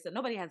people in person.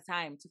 Nobody has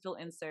time to fill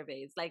in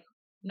surveys. Like,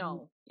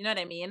 no, you know what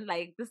I mean?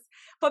 Like, this,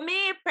 for me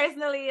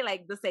personally,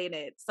 like, this ain't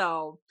it.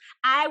 So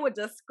I would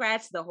just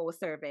scratch the whole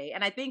survey.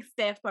 And I think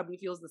Steph probably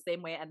feels the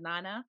same way at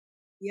Nana.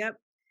 Yep.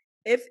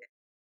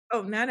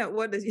 Nana,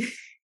 what does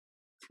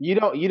you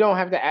don't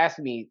have to ask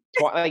me.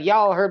 Like,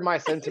 y'all heard my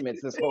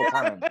sentiments this whole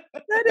time.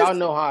 Y'all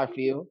know how I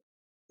feel.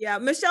 Yeah,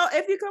 Michelle,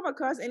 if you come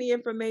across any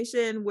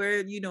information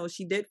where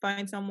she did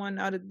find someone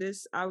out of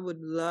this, I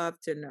would love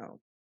to know.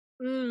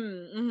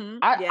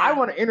 I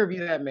want to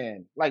interview that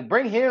man. Like,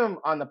 bring him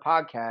on the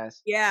podcast.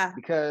 Yeah,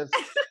 because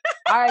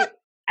I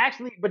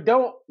actually, but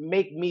don't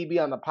make me be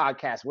on the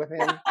podcast with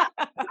him.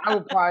 I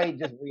would probably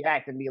just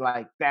react and be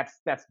like, "That's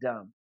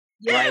dumb."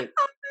 Yeah. Right?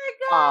 Oh my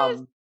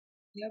gosh.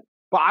 Yep.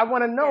 But I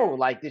want to know,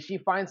 like, did she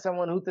find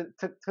someone who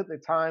took the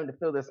time to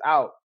fill this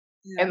out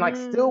and like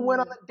still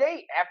went on a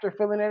date after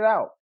filling it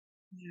out?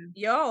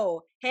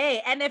 Yo,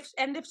 hey, and if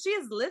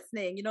she's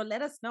listening,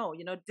 let us know.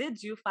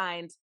 Did you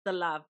find the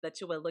love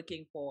that you were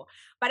looking for?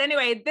 But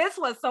anyway, this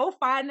was so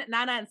fun,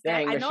 Nana and Steph.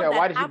 Dang, I Michelle, know that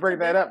why did you bring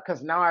that up?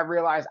 Because now I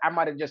realize I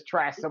might have just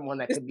trashed someone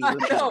that could be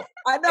listening.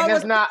 I know. And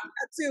it's not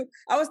too.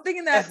 I was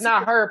thinking that it's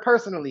not her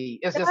personally.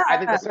 It's just I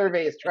think the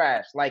survey is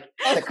trash. Like,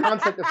 the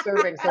concept of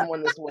surveying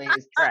someone this way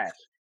is trash.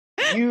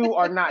 You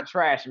are not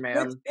trash,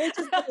 ma'am. It's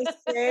just gonna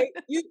say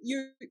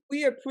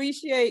we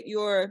appreciate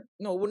your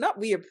not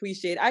we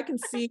appreciate. I can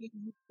see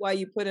why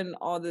you put in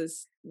all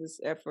this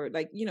effort.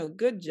 Like,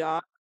 good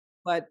job,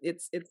 but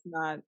it's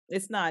not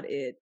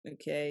it.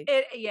 Okay.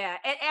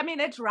 I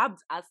mean, it rubbed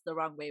us the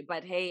wrong way,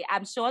 but hey,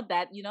 I'm sure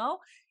that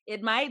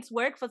it might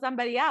work for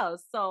somebody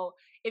else. So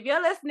if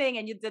you're listening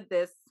and you did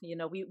this,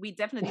 we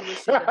definitely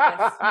wish you the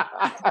best.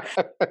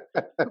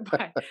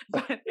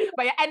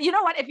 but yeah, and you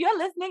know what? If you're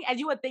listening and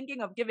you were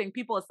thinking of giving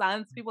people's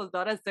sons, people's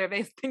daughters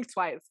surveys, think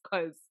twice,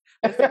 because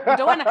you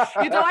don't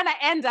want to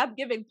end up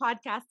giving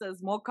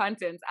podcasters more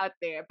content out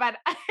there. But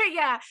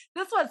yeah,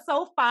 this was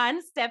so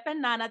fun. Steph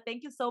and Nana,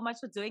 thank you so much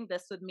for doing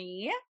this with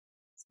me.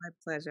 It's my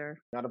pleasure.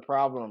 Not a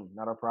problem.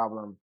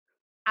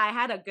 I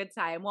had a good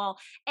time. Well,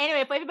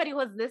 anyway, for everybody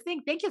who's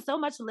listening, thank you so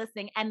much for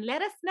listening. And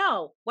let us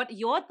know what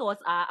your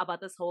thoughts are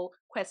about this whole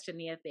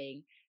questionnaire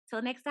thing.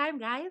 Till next time,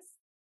 guys.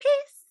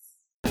 Peace.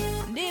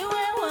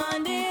 Ndiwe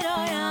wandiro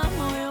ya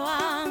moyo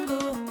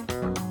wangu,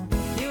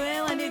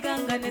 ndiwe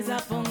wandikanganiza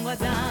fungo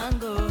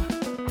zangu.